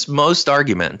notice most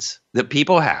arguments that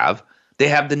people have, they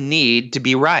have the need to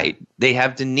be right. They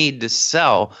have the need to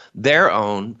sell their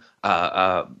own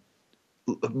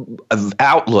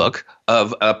outlook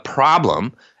of a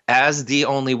problem as the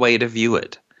only way to view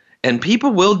it. And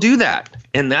people will do that.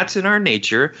 And that's in our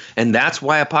nature. And that's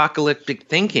why apocalyptic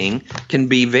thinking can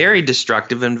be very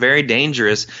destructive and very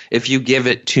dangerous if you give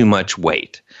it too much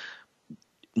weight.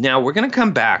 Now, we're going to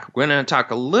come back. We're going to talk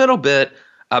a little bit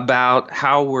about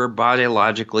how we're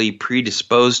biologically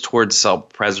predisposed towards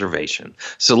self-preservation.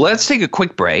 So let's take a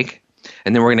quick break,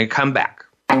 and then we're going to come back.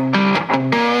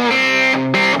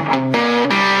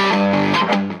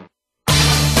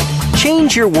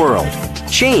 Change your world.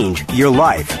 Change your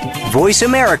life.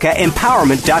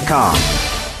 VoiceAmericaEmpowerment.com.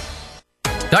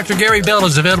 Dr. Gary Bell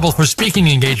is available for speaking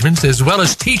engagements as well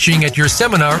as teaching at your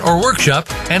seminar or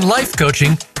workshop and life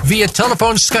coaching via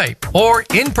telephone, Skype, or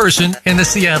in person in the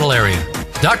Seattle area.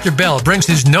 Dr. Bell brings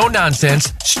his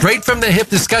no-nonsense, straight-from-the-hip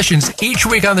discussions each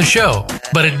week on the show,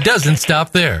 but it doesn't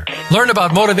stop there. Learn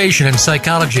about motivation and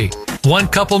psychology,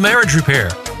 one-couple marriage repair,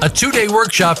 a 2-day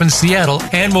workshop in Seattle,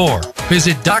 and more.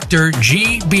 Visit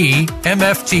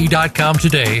drgbmft.com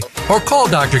today or call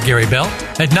Dr. Gary Bell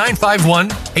at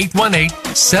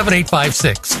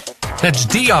 951-818-7856. That's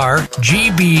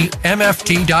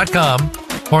drgbmft.com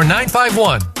or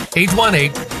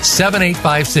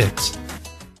 951-818-7856.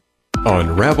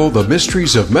 Unravel the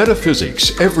mysteries of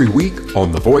metaphysics every week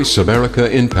on the Voice America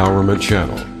Empowerment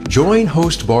Channel. Join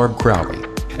host Barb Crowley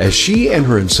as she and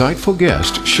her insightful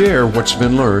guest share what's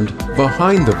been learned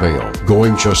behind the veil,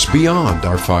 going just beyond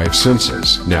our 5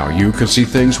 senses. Now you can see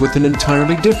things with an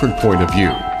entirely different point of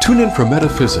view. Tune in for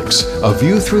Metaphysics, A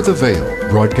View Through the Veil,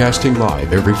 broadcasting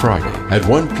live every Friday at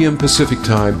 1 p.m. Pacific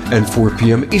Time and 4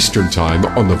 p.m. Eastern Time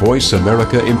on the Voice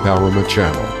America Empowerment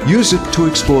Channel. Use it to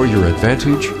explore your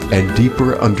advantage and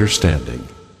deeper understanding.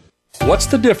 What's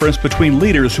the difference between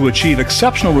leaders who achieve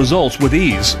exceptional results with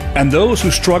ease and those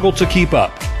who struggle to keep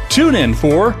up? Tune in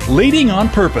for Leading on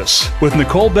Purpose with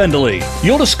Nicole Bendalee.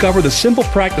 You'll discover the simple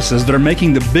practices that are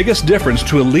making the biggest difference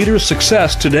to a leader's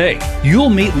success today.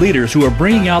 You'll meet leaders who are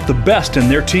bringing out the best in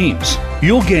their teams.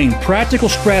 You'll gain practical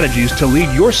strategies to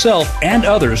lead yourself and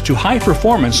others to high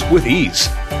performance with ease.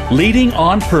 Leading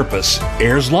on Purpose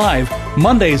airs live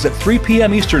Mondays at 3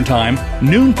 p.m. Eastern Time,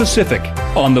 noon Pacific,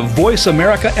 on the Voice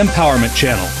America Empowerment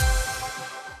Channel.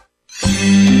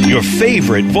 Your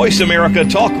favorite Voice America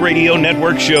Talk Radio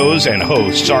Network shows and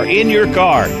hosts are in your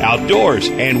car, outdoors,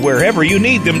 and wherever you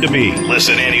need them to be.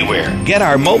 Listen anywhere. Get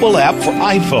our mobile app for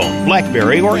iPhone,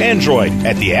 BlackBerry, or Android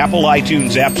at the Apple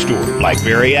iTunes App Store,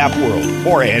 BlackBerry App World,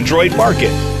 or Android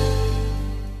Market.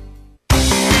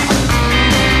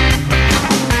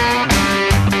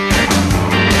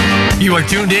 You are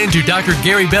tuned in to Dr.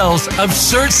 Gary Bell's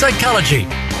Absurd Psychology.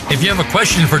 If you have a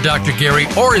question for Dr. Gary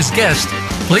or his guest,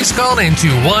 please call in to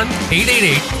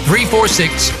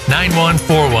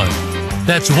 1-888-346-9141.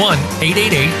 That's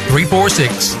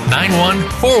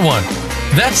 1-888-346-9141.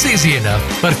 That's easy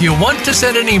enough, but if you want to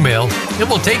send an email, it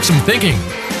will take some thinking.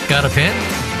 Got a pen?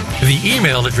 The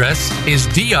email address is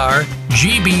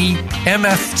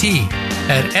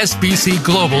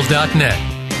drgbmft@sbcglobal.net.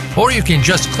 Or you can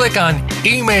just click on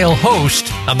Email Host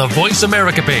on the Voice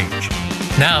America page.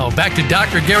 Now, back to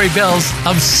Dr. Gary Bell's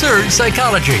Absurd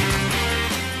Psychology.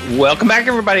 Welcome back,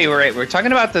 everybody. We're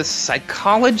talking about the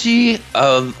psychology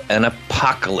of an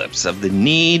apocalypse, of the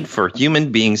need for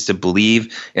human beings to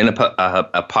believe in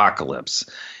apocalypse.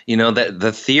 You know, that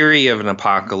the theory of an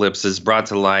apocalypse is brought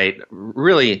to light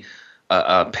really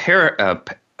a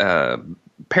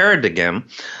paradigm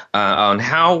on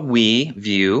how we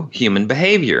view human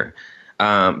behavior.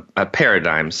 A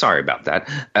paradigm. Sorry about that.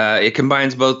 It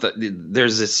combines both.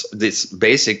 There's this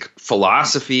basic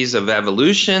philosophies of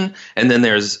evolution, and then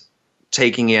there's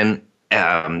taking in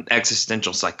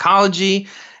existential psychology.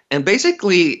 And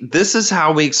basically, this is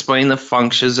how we explain the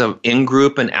functions of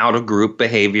in-group and out-of-group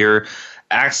behavior.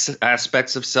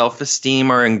 Aspects of self-esteem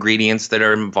are ingredients that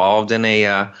are involved in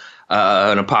an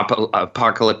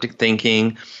apocalyptic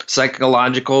thinking.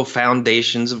 Psychological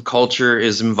foundations of culture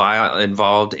is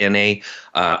involved in an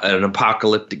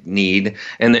apocalyptic need.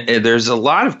 And there's a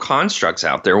lot of constructs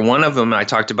out there. One of them I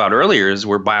talked about earlier is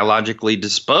we're biologically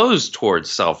disposed towards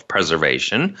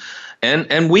self-preservation.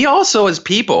 And we also, as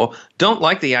people, don't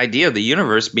like the idea of the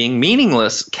universe being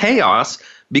meaningless chaos,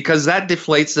 because that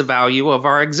deflates the value of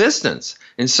our existence.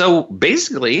 And so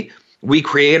basically, we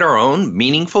create our own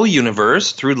meaningful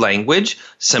universe through language,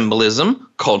 symbolism,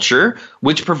 culture,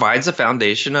 which provides a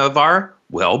foundation of our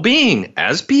well-being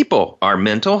as people, our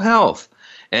mental health.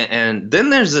 And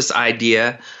then there's this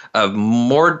idea of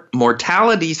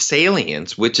mortality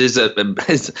salience, which is a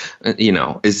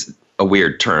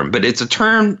weird term, but it's a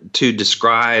term to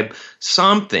describe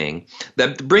something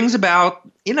that brings about,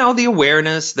 the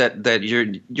awareness that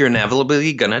you're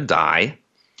inevitably going to die.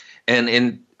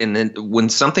 And then when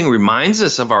something reminds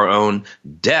us of our own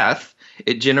death,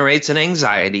 it generates an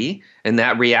anxiety, and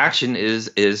that reaction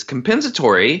is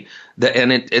compensatory,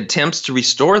 and it attempts to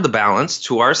restore the balance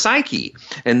to our psyche.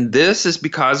 And this is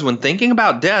because when thinking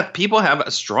about death, people have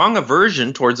a strong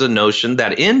aversion towards the notion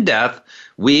that in death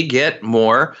we get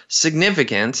more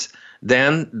significance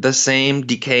than the same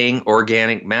decaying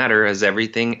organic matter as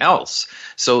everything else.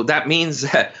 So that means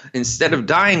that instead of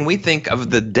dying, we think of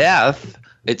the death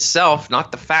itself,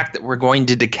 not the fact that we're going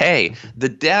to decay. The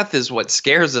death is what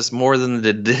scares us more than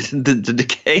the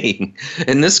decaying.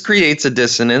 And this creates a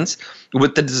dissonance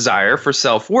with the desire for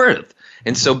self-worth.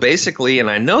 And so basically,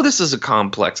 and I know this is a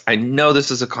complex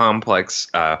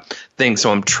thing,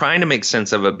 so I'm trying to make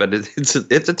sense of it, but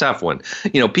it's a tough one.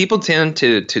 People tend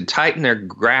to tighten their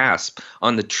grasp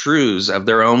on the truths of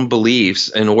their own beliefs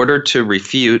in order to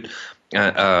refute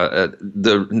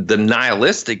the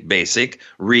nihilistic basic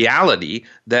reality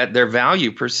that their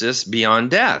value persists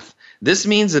beyond death. This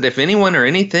means that if anyone or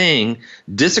anything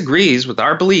disagrees with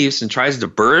our beliefs and tries to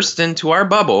burst into our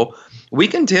bubble, we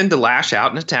can tend to lash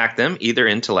out and attack them either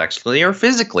intellectually or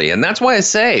physically. And that's why I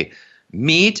say,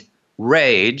 meet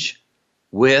rage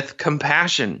with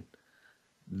compassion.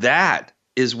 That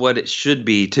is what it should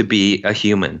be to be a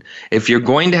human. If you're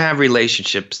going to have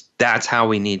relationships, that's how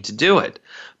we need to do it.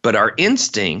 But our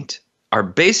instinct, our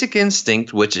basic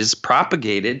instinct, which is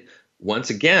propagated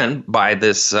once again by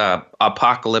this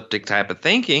apocalyptic type of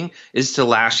thinking, is to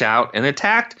lash out and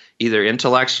attack either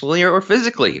intellectually or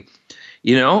physically.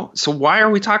 So why are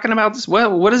we talking about this?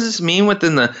 Well, what does this mean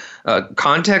within the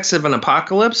context of an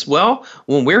apocalypse? Well,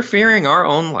 when we're fearing our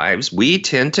own lives, we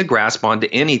tend to grasp onto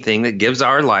anything that gives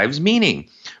our lives meaning.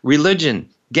 Religion,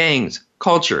 gangs,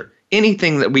 culture,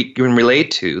 anything that we can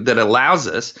relate to that allows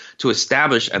us to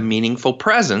establish a meaningful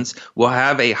presence will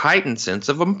have a heightened sense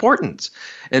of importance.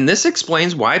 And this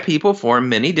explains why people form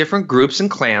many different groups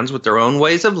and clans with their own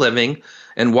ways of living,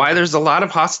 and why there's a lot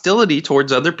of hostility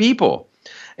towards other people.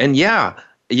 And yeah,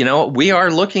 we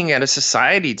are looking at a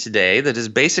society today that is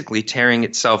basically tearing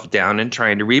itself down and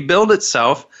trying to rebuild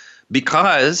itself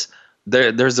because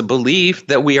there's a belief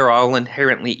that we are all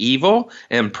inherently evil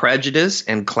and prejudiced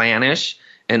and clannish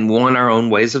and want our own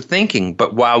ways of thinking.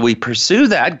 But while we pursue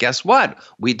that, guess what?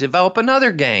 We develop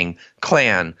another gang,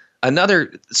 clan,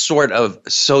 another sort of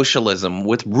socialism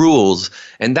with rules.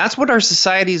 And that's what our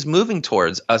society is moving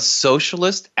towards, a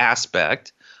socialist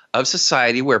aspect of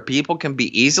society where people can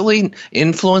be easily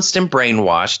influenced and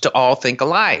brainwashed to all think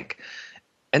alike.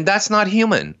 And that's not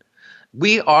human.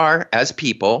 We are, as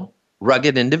people,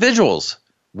 rugged individuals.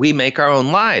 We make our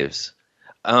own lives.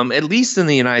 At least in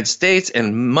the United States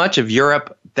and much of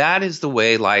Europe, that is the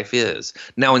way life is.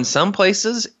 Now, in some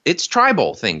places, it's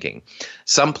tribal thinking.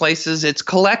 Some places, it's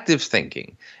collective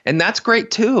thinking. And that's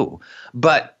great too.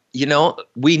 But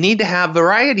we need to have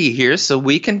variety here so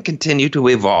we can continue to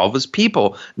evolve as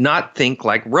people, not think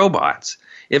like robots.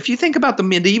 If you think about the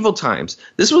medieval times,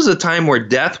 this was a time where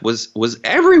death was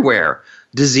everywhere.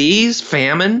 Disease,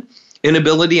 famine,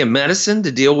 inability of medicine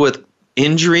to deal with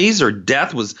injuries or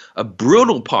death was a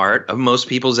brutal part of most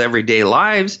people's everyday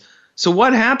lives. So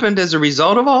what happened as a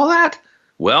result of all that?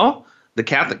 Well, the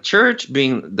Catholic Church,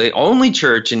 being the only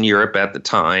church in Europe at the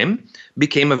time,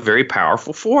 became a very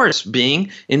powerful force, being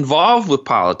involved with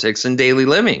politics and daily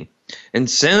living. And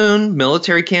soon,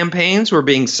 military campaigns were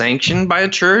being sanctioned by a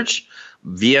church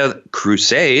via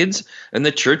crusades, and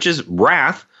the church's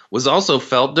wrath was also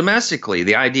felt domestically.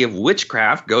 The idea of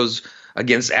witchcraft goes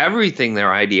against everything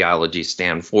their ideologies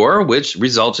stand for, which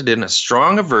resulted in a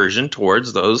strong aversion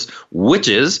towards those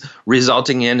witches,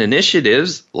 resulting in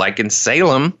initiatives like in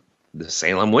Salem, the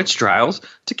Salem witch trials,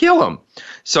 to kill them.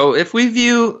 So if we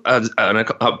view an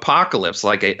apocalypse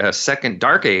like a second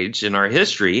dark age in our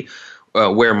history,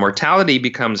 where mortality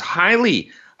becomes highly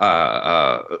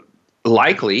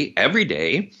likely every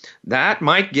day, that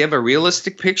might give a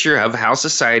realistic picture of how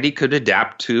society could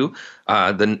adapt to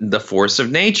the force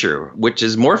of nature, which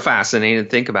is more fascinating to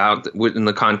think about in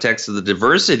the context of the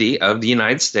diversity of the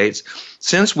United States,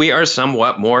 since we are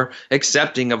somewhat more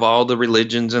accepting of all the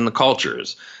religions and the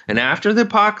cultures. And after the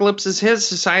apocalypse is hit,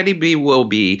 society will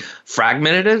be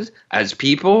fragmented as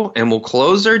people and will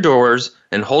close their doors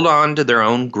and hold on to their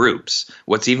own groups.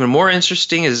 What's even more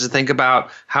interesting is to think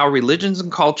about how religions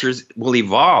and cultures will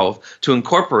evolve to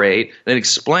incorporate and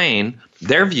explain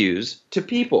their views to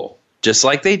people, just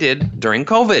like they did during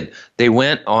COVID. They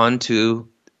went on to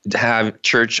have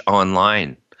church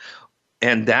online,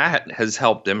 and that has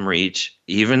helped them reach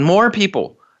even more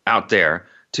people out there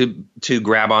to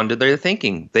grab onto their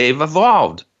thinking. They've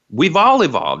evolved. We've all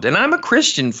evolved. And I'm a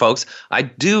Christian, folks. I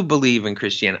do believe in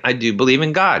Christianity. I do believe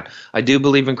in God. I do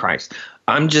believe in Christ.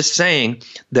 I'm just saying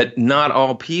that not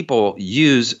all people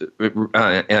use,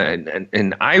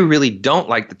 and I really don't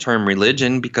like the term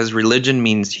religion, because religion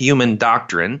means human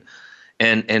doctrine.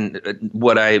 And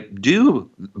what I do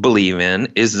believe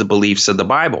in is the beliefs of the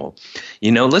Bible.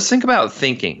 Let's think about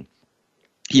thinking.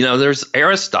 There's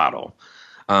Aristotle.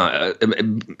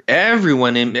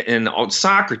 Everyone in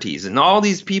Socrates and all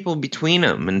these people between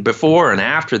them and before and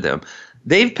after them,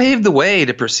 they've paved the way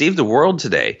to perceive the world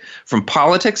today. From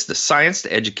politics to science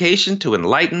to education to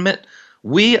enlightenment,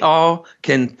 we all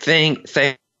can thank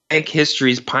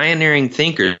history's pioneering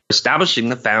thinkers establishing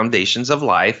the foundations of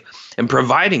life and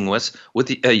providing us with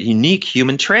a unique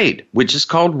human trait, which is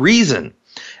called reason.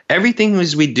 Everything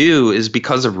as we do is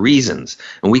because of reasons.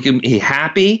 And we can be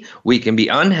happy, we can be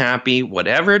unhappy,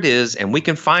 whatever it is, and we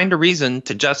can find a reason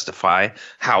to justify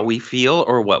how we feel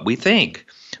or what we think.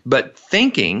 But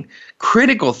thinking,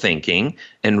 critical thinking,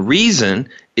 and reason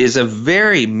is a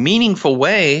very meaningful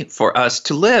way for us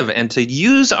to live and to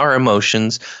use our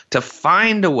emotions to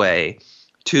find a way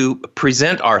to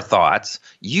present our thoughts,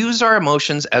 use our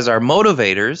emotions as our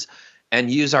motivators, and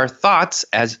use our thoughts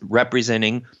as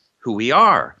representing who we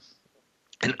are.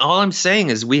 And all I'm saying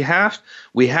is we have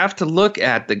to look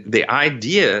at the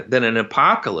idea that an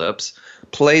apocalypse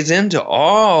plays into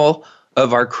all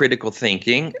of our critical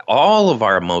thinking, all of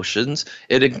our emotions.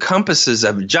 It encompasses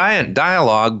a giant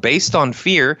dialogue based on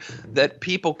fear that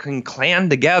people can clan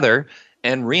together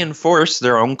and reinforce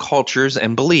their own cultures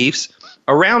and beliefs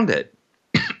around it.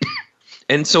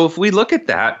 And so if we look at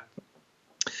that,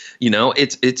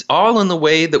 it's all in the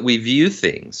way that we view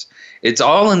things. It's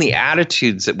all in the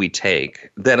attitudes that we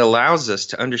take that allows us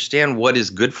to understand what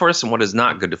is good for us and what is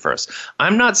not good for us.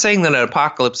 I'm not saying that an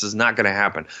apocalypse is not going to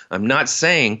happen. I'm not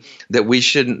saying that we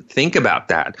shouldn't think about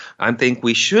that. I think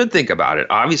we should think about it.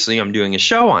 Obviously, I'm doing a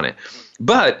show on it.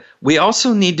 But we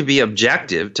also need to be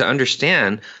objective to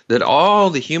understand that all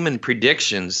the human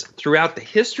predictions throughout the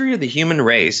history of the human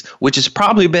race, which has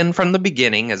probably been from the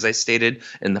beginning, as I stated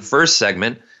in the first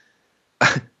segment,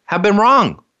 have been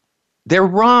wrong. They're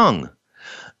wrong.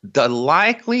 The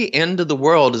likely end of the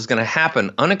world is going to happen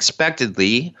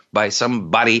unexpectedly by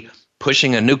somebody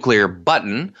pushing a nuclear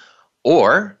button,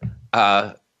 or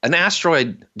an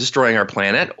asteroid destroying our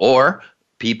planet, or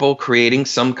people creating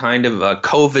some kind of a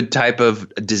COVID type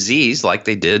of disease like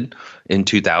they did in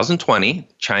 2020,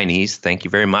 Chinese, thank you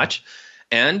very much,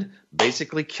 and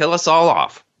basically kill us all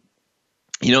off.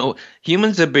 You know,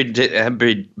 humans have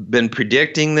been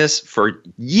predicting this for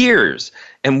years,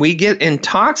 and we get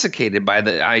intoxicated by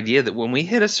the idea that when we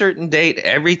hit a certain date,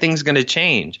 everything's going to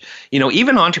change. You know,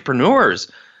 even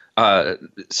entrepreneurs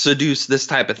seduce this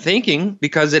type of thinking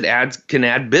because it can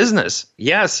add business.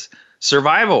 Yes,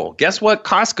 survival. Guess what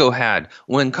Costco had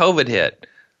when COVID hit?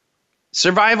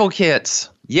 Survival kits.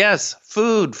 Yes,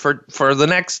 food for the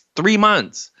next 3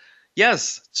 months.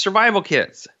 Yes, survival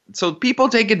kits. So people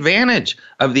take advantage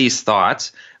of these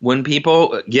thoughts when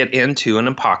people get into an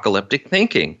apocalyptic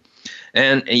thinking.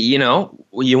 And, you know,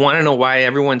 you want to know why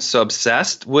everyone's so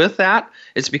obsessed with that?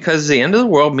 It's because the end of the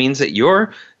world means that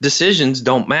your decisions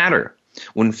don't matter.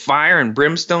 When fire and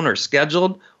brimstone are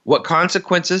scheduled, what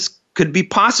consequences could be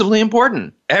possibly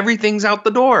important? Everything's out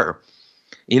the door.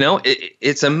 You know,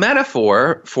 it's a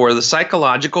metaphor for the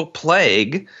psychological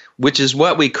plague, which is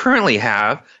what we currently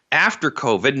have after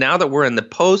COVID, now that we're in the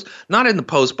post, not in the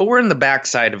post, but we're in the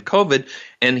backside of COVID.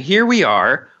 And here we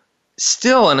are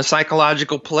still in a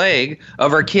psychological plague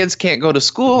of our kids can't go to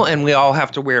school and we all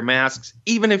have to wear masks,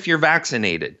 even if you're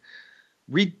vaccinated.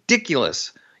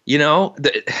 Ridiculous. You know,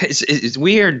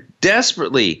 we are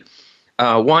desperately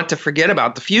want to forget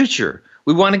about the future.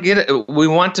 We want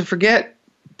to forget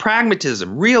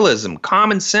pragmatism, realism,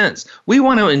 common sense. We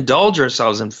want to indulge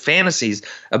ourselves in fantasies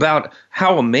about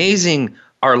how amazing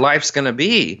our life's going to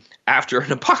be after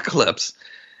an apocalypse.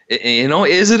 You know,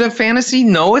 is it a fantasy?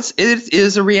 No, it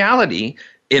is a reality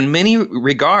in many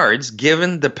regards,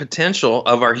 given the potential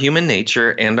of our human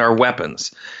nature and our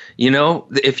weapons. You know,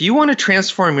 if you want to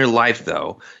transform your life,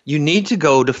 though, you need to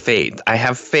go to faith. I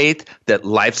have faith that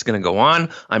life's going to go on.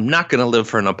 I'm not going to live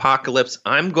for an apocalypse.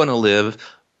 I'm going to live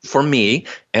for me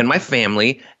and my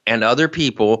family and other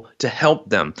people to help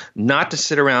them, not to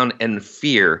sit around and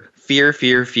fear.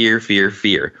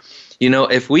 You know,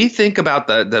 if we think about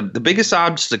the biggest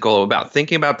obstacle about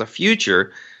thinking about the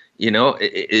future, you know,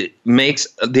 it makes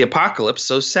the apocalypse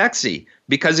so sexy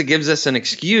because it gives us an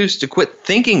excuse to quit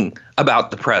thinking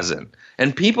about the present.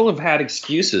 And people have had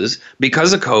excuses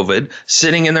because of COVID,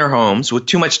 sitting in their homes with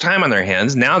too much time on their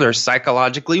hands. Now they're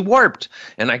psychologically warped.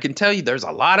 And I can tell you there's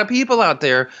a lot of people out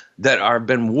there that are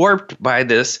been warped by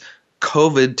this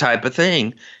COVID type of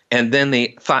thing. And then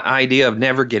the idea of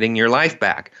never getting your life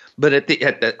back. But at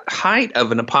the height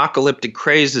of an apocalyptic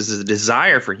craze is a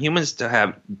desire for humans to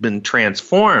have been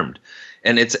transformed.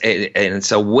 And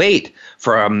it's a wait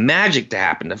for a magic to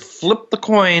happen. To flip the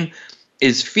coin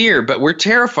is fear, but we're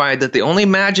terrified that the only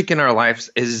magic in our lives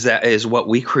is what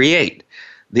we create.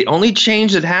 The only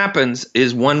change that happens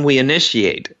is one we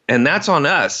initiate, and that's on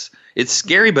us. It's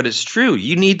scary, but it's true.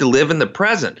 You need to live in the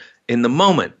present, in the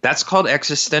moment. That's called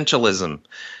existentialism.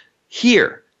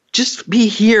 Here, just be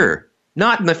here,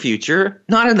 not in the future,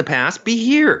 not in the past. Be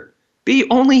here. Be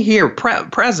only here,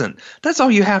 present. That's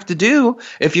all you have to do.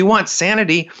 If you want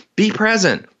sanity, be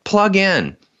present. Plug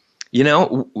in. You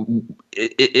know,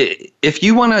 if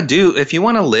you want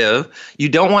to live, you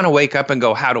don't want to wake up and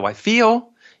go, how do I feel?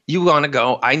 You want to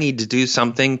go, I need to do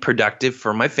something productive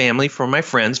for my family, for my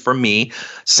friends, for me,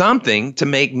 something to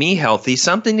make me healthy,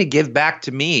 something to give back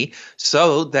to me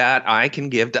so that I can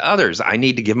give to others. I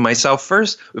need to give myself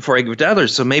first before I give to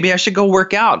others. So maybe I should go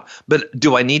work out. But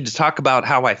do I need to talk about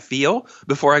how I feel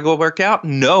before I go work out?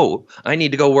 No, I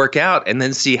need to go work out and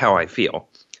then see how I feel.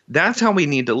 That's how we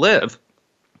need to live.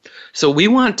 So we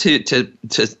want to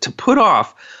put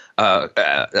off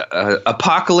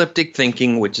apocalyptic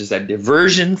thinking, which is a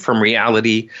diversion from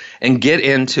reality, and get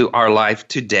into our life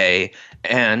today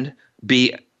and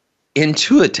be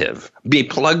intuitive, be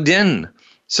plugged in,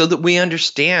 so that we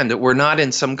understand that we're not in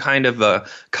some kind of a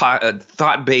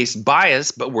thought-based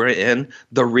bias, but we're in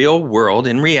the real world,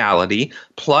 in reality,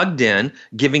 plugged in,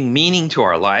 giving meaning to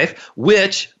our life,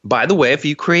 which, by the way, if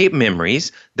you create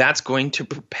memories, that's going to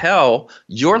propel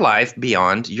your life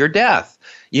beyond your death.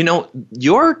 You know,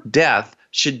 your death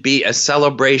should be a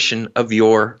celebration of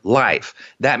your life.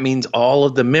 That means all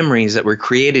of the memories that were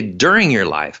created during your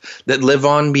life that live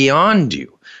on beyond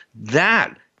you.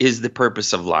 That is the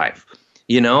purpose of life.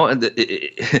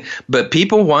 But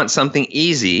people want something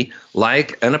easy,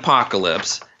 like an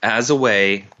apocalypse, as a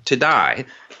way to die.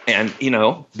 And,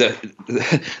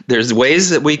 there's ways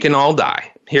that we can all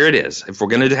die. Here it is. If we're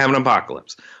going to have an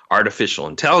apocalypse: artificial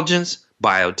intelligence,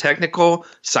 biotechnical,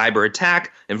 cyber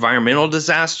attack, environmental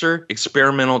disaster,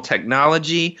 experimental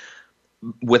technology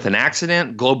with an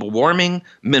accident, global warming,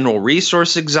 mineral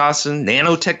resource exhaustion,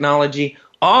 nanotechnology.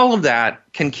 All of that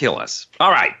can kill us.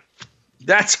 All right.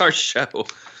 That's our show.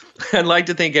 I'd like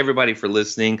to thank everybody for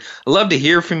listening. I'd love to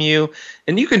hear from you.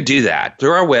 And you can do that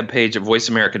through our webpage at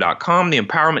voiceamerica.com, the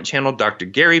empowerment channel, Dr.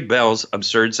 Gary Bell's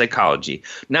Absurd Psychology.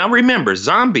 Now remember,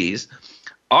 zombies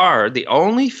are the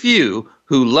only few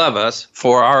who love us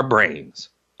for our brains.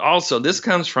 Also, this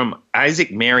comes from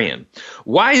Isaac Marion.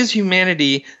 Why is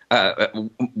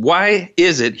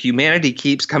it humanity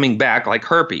keeps coming back like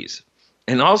herpes?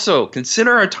 And also,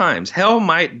 consider our times. Hell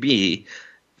might be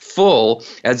full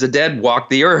as the dead walk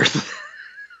the earth.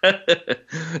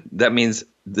 That means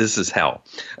this is hell.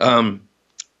 Also,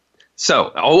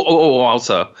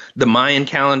 the Mayan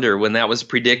calendar, when that was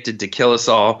predicted to kill us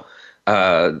all,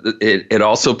 it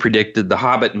also predicted the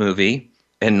Hobbit movie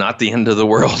and not the end of the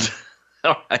world.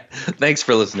 All right. Thanks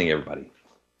for listening, everybody.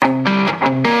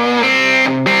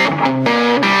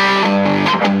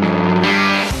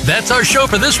 That's our show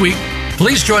for this week.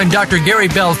 Please join Dr. Gary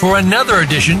Bell for another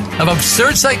edition of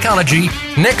Absurd Psychology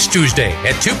next Tuesday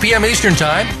at 2 p.m. Eastern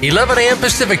Time, 11 a.m.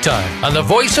 Pacific Time on the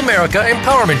Voice America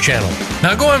Empowerment Channel.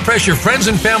 Now go impress your friends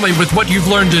and family with what you've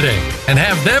learned today and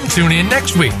have them tune in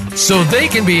next week so they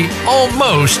can be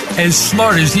almost as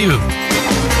smart as you.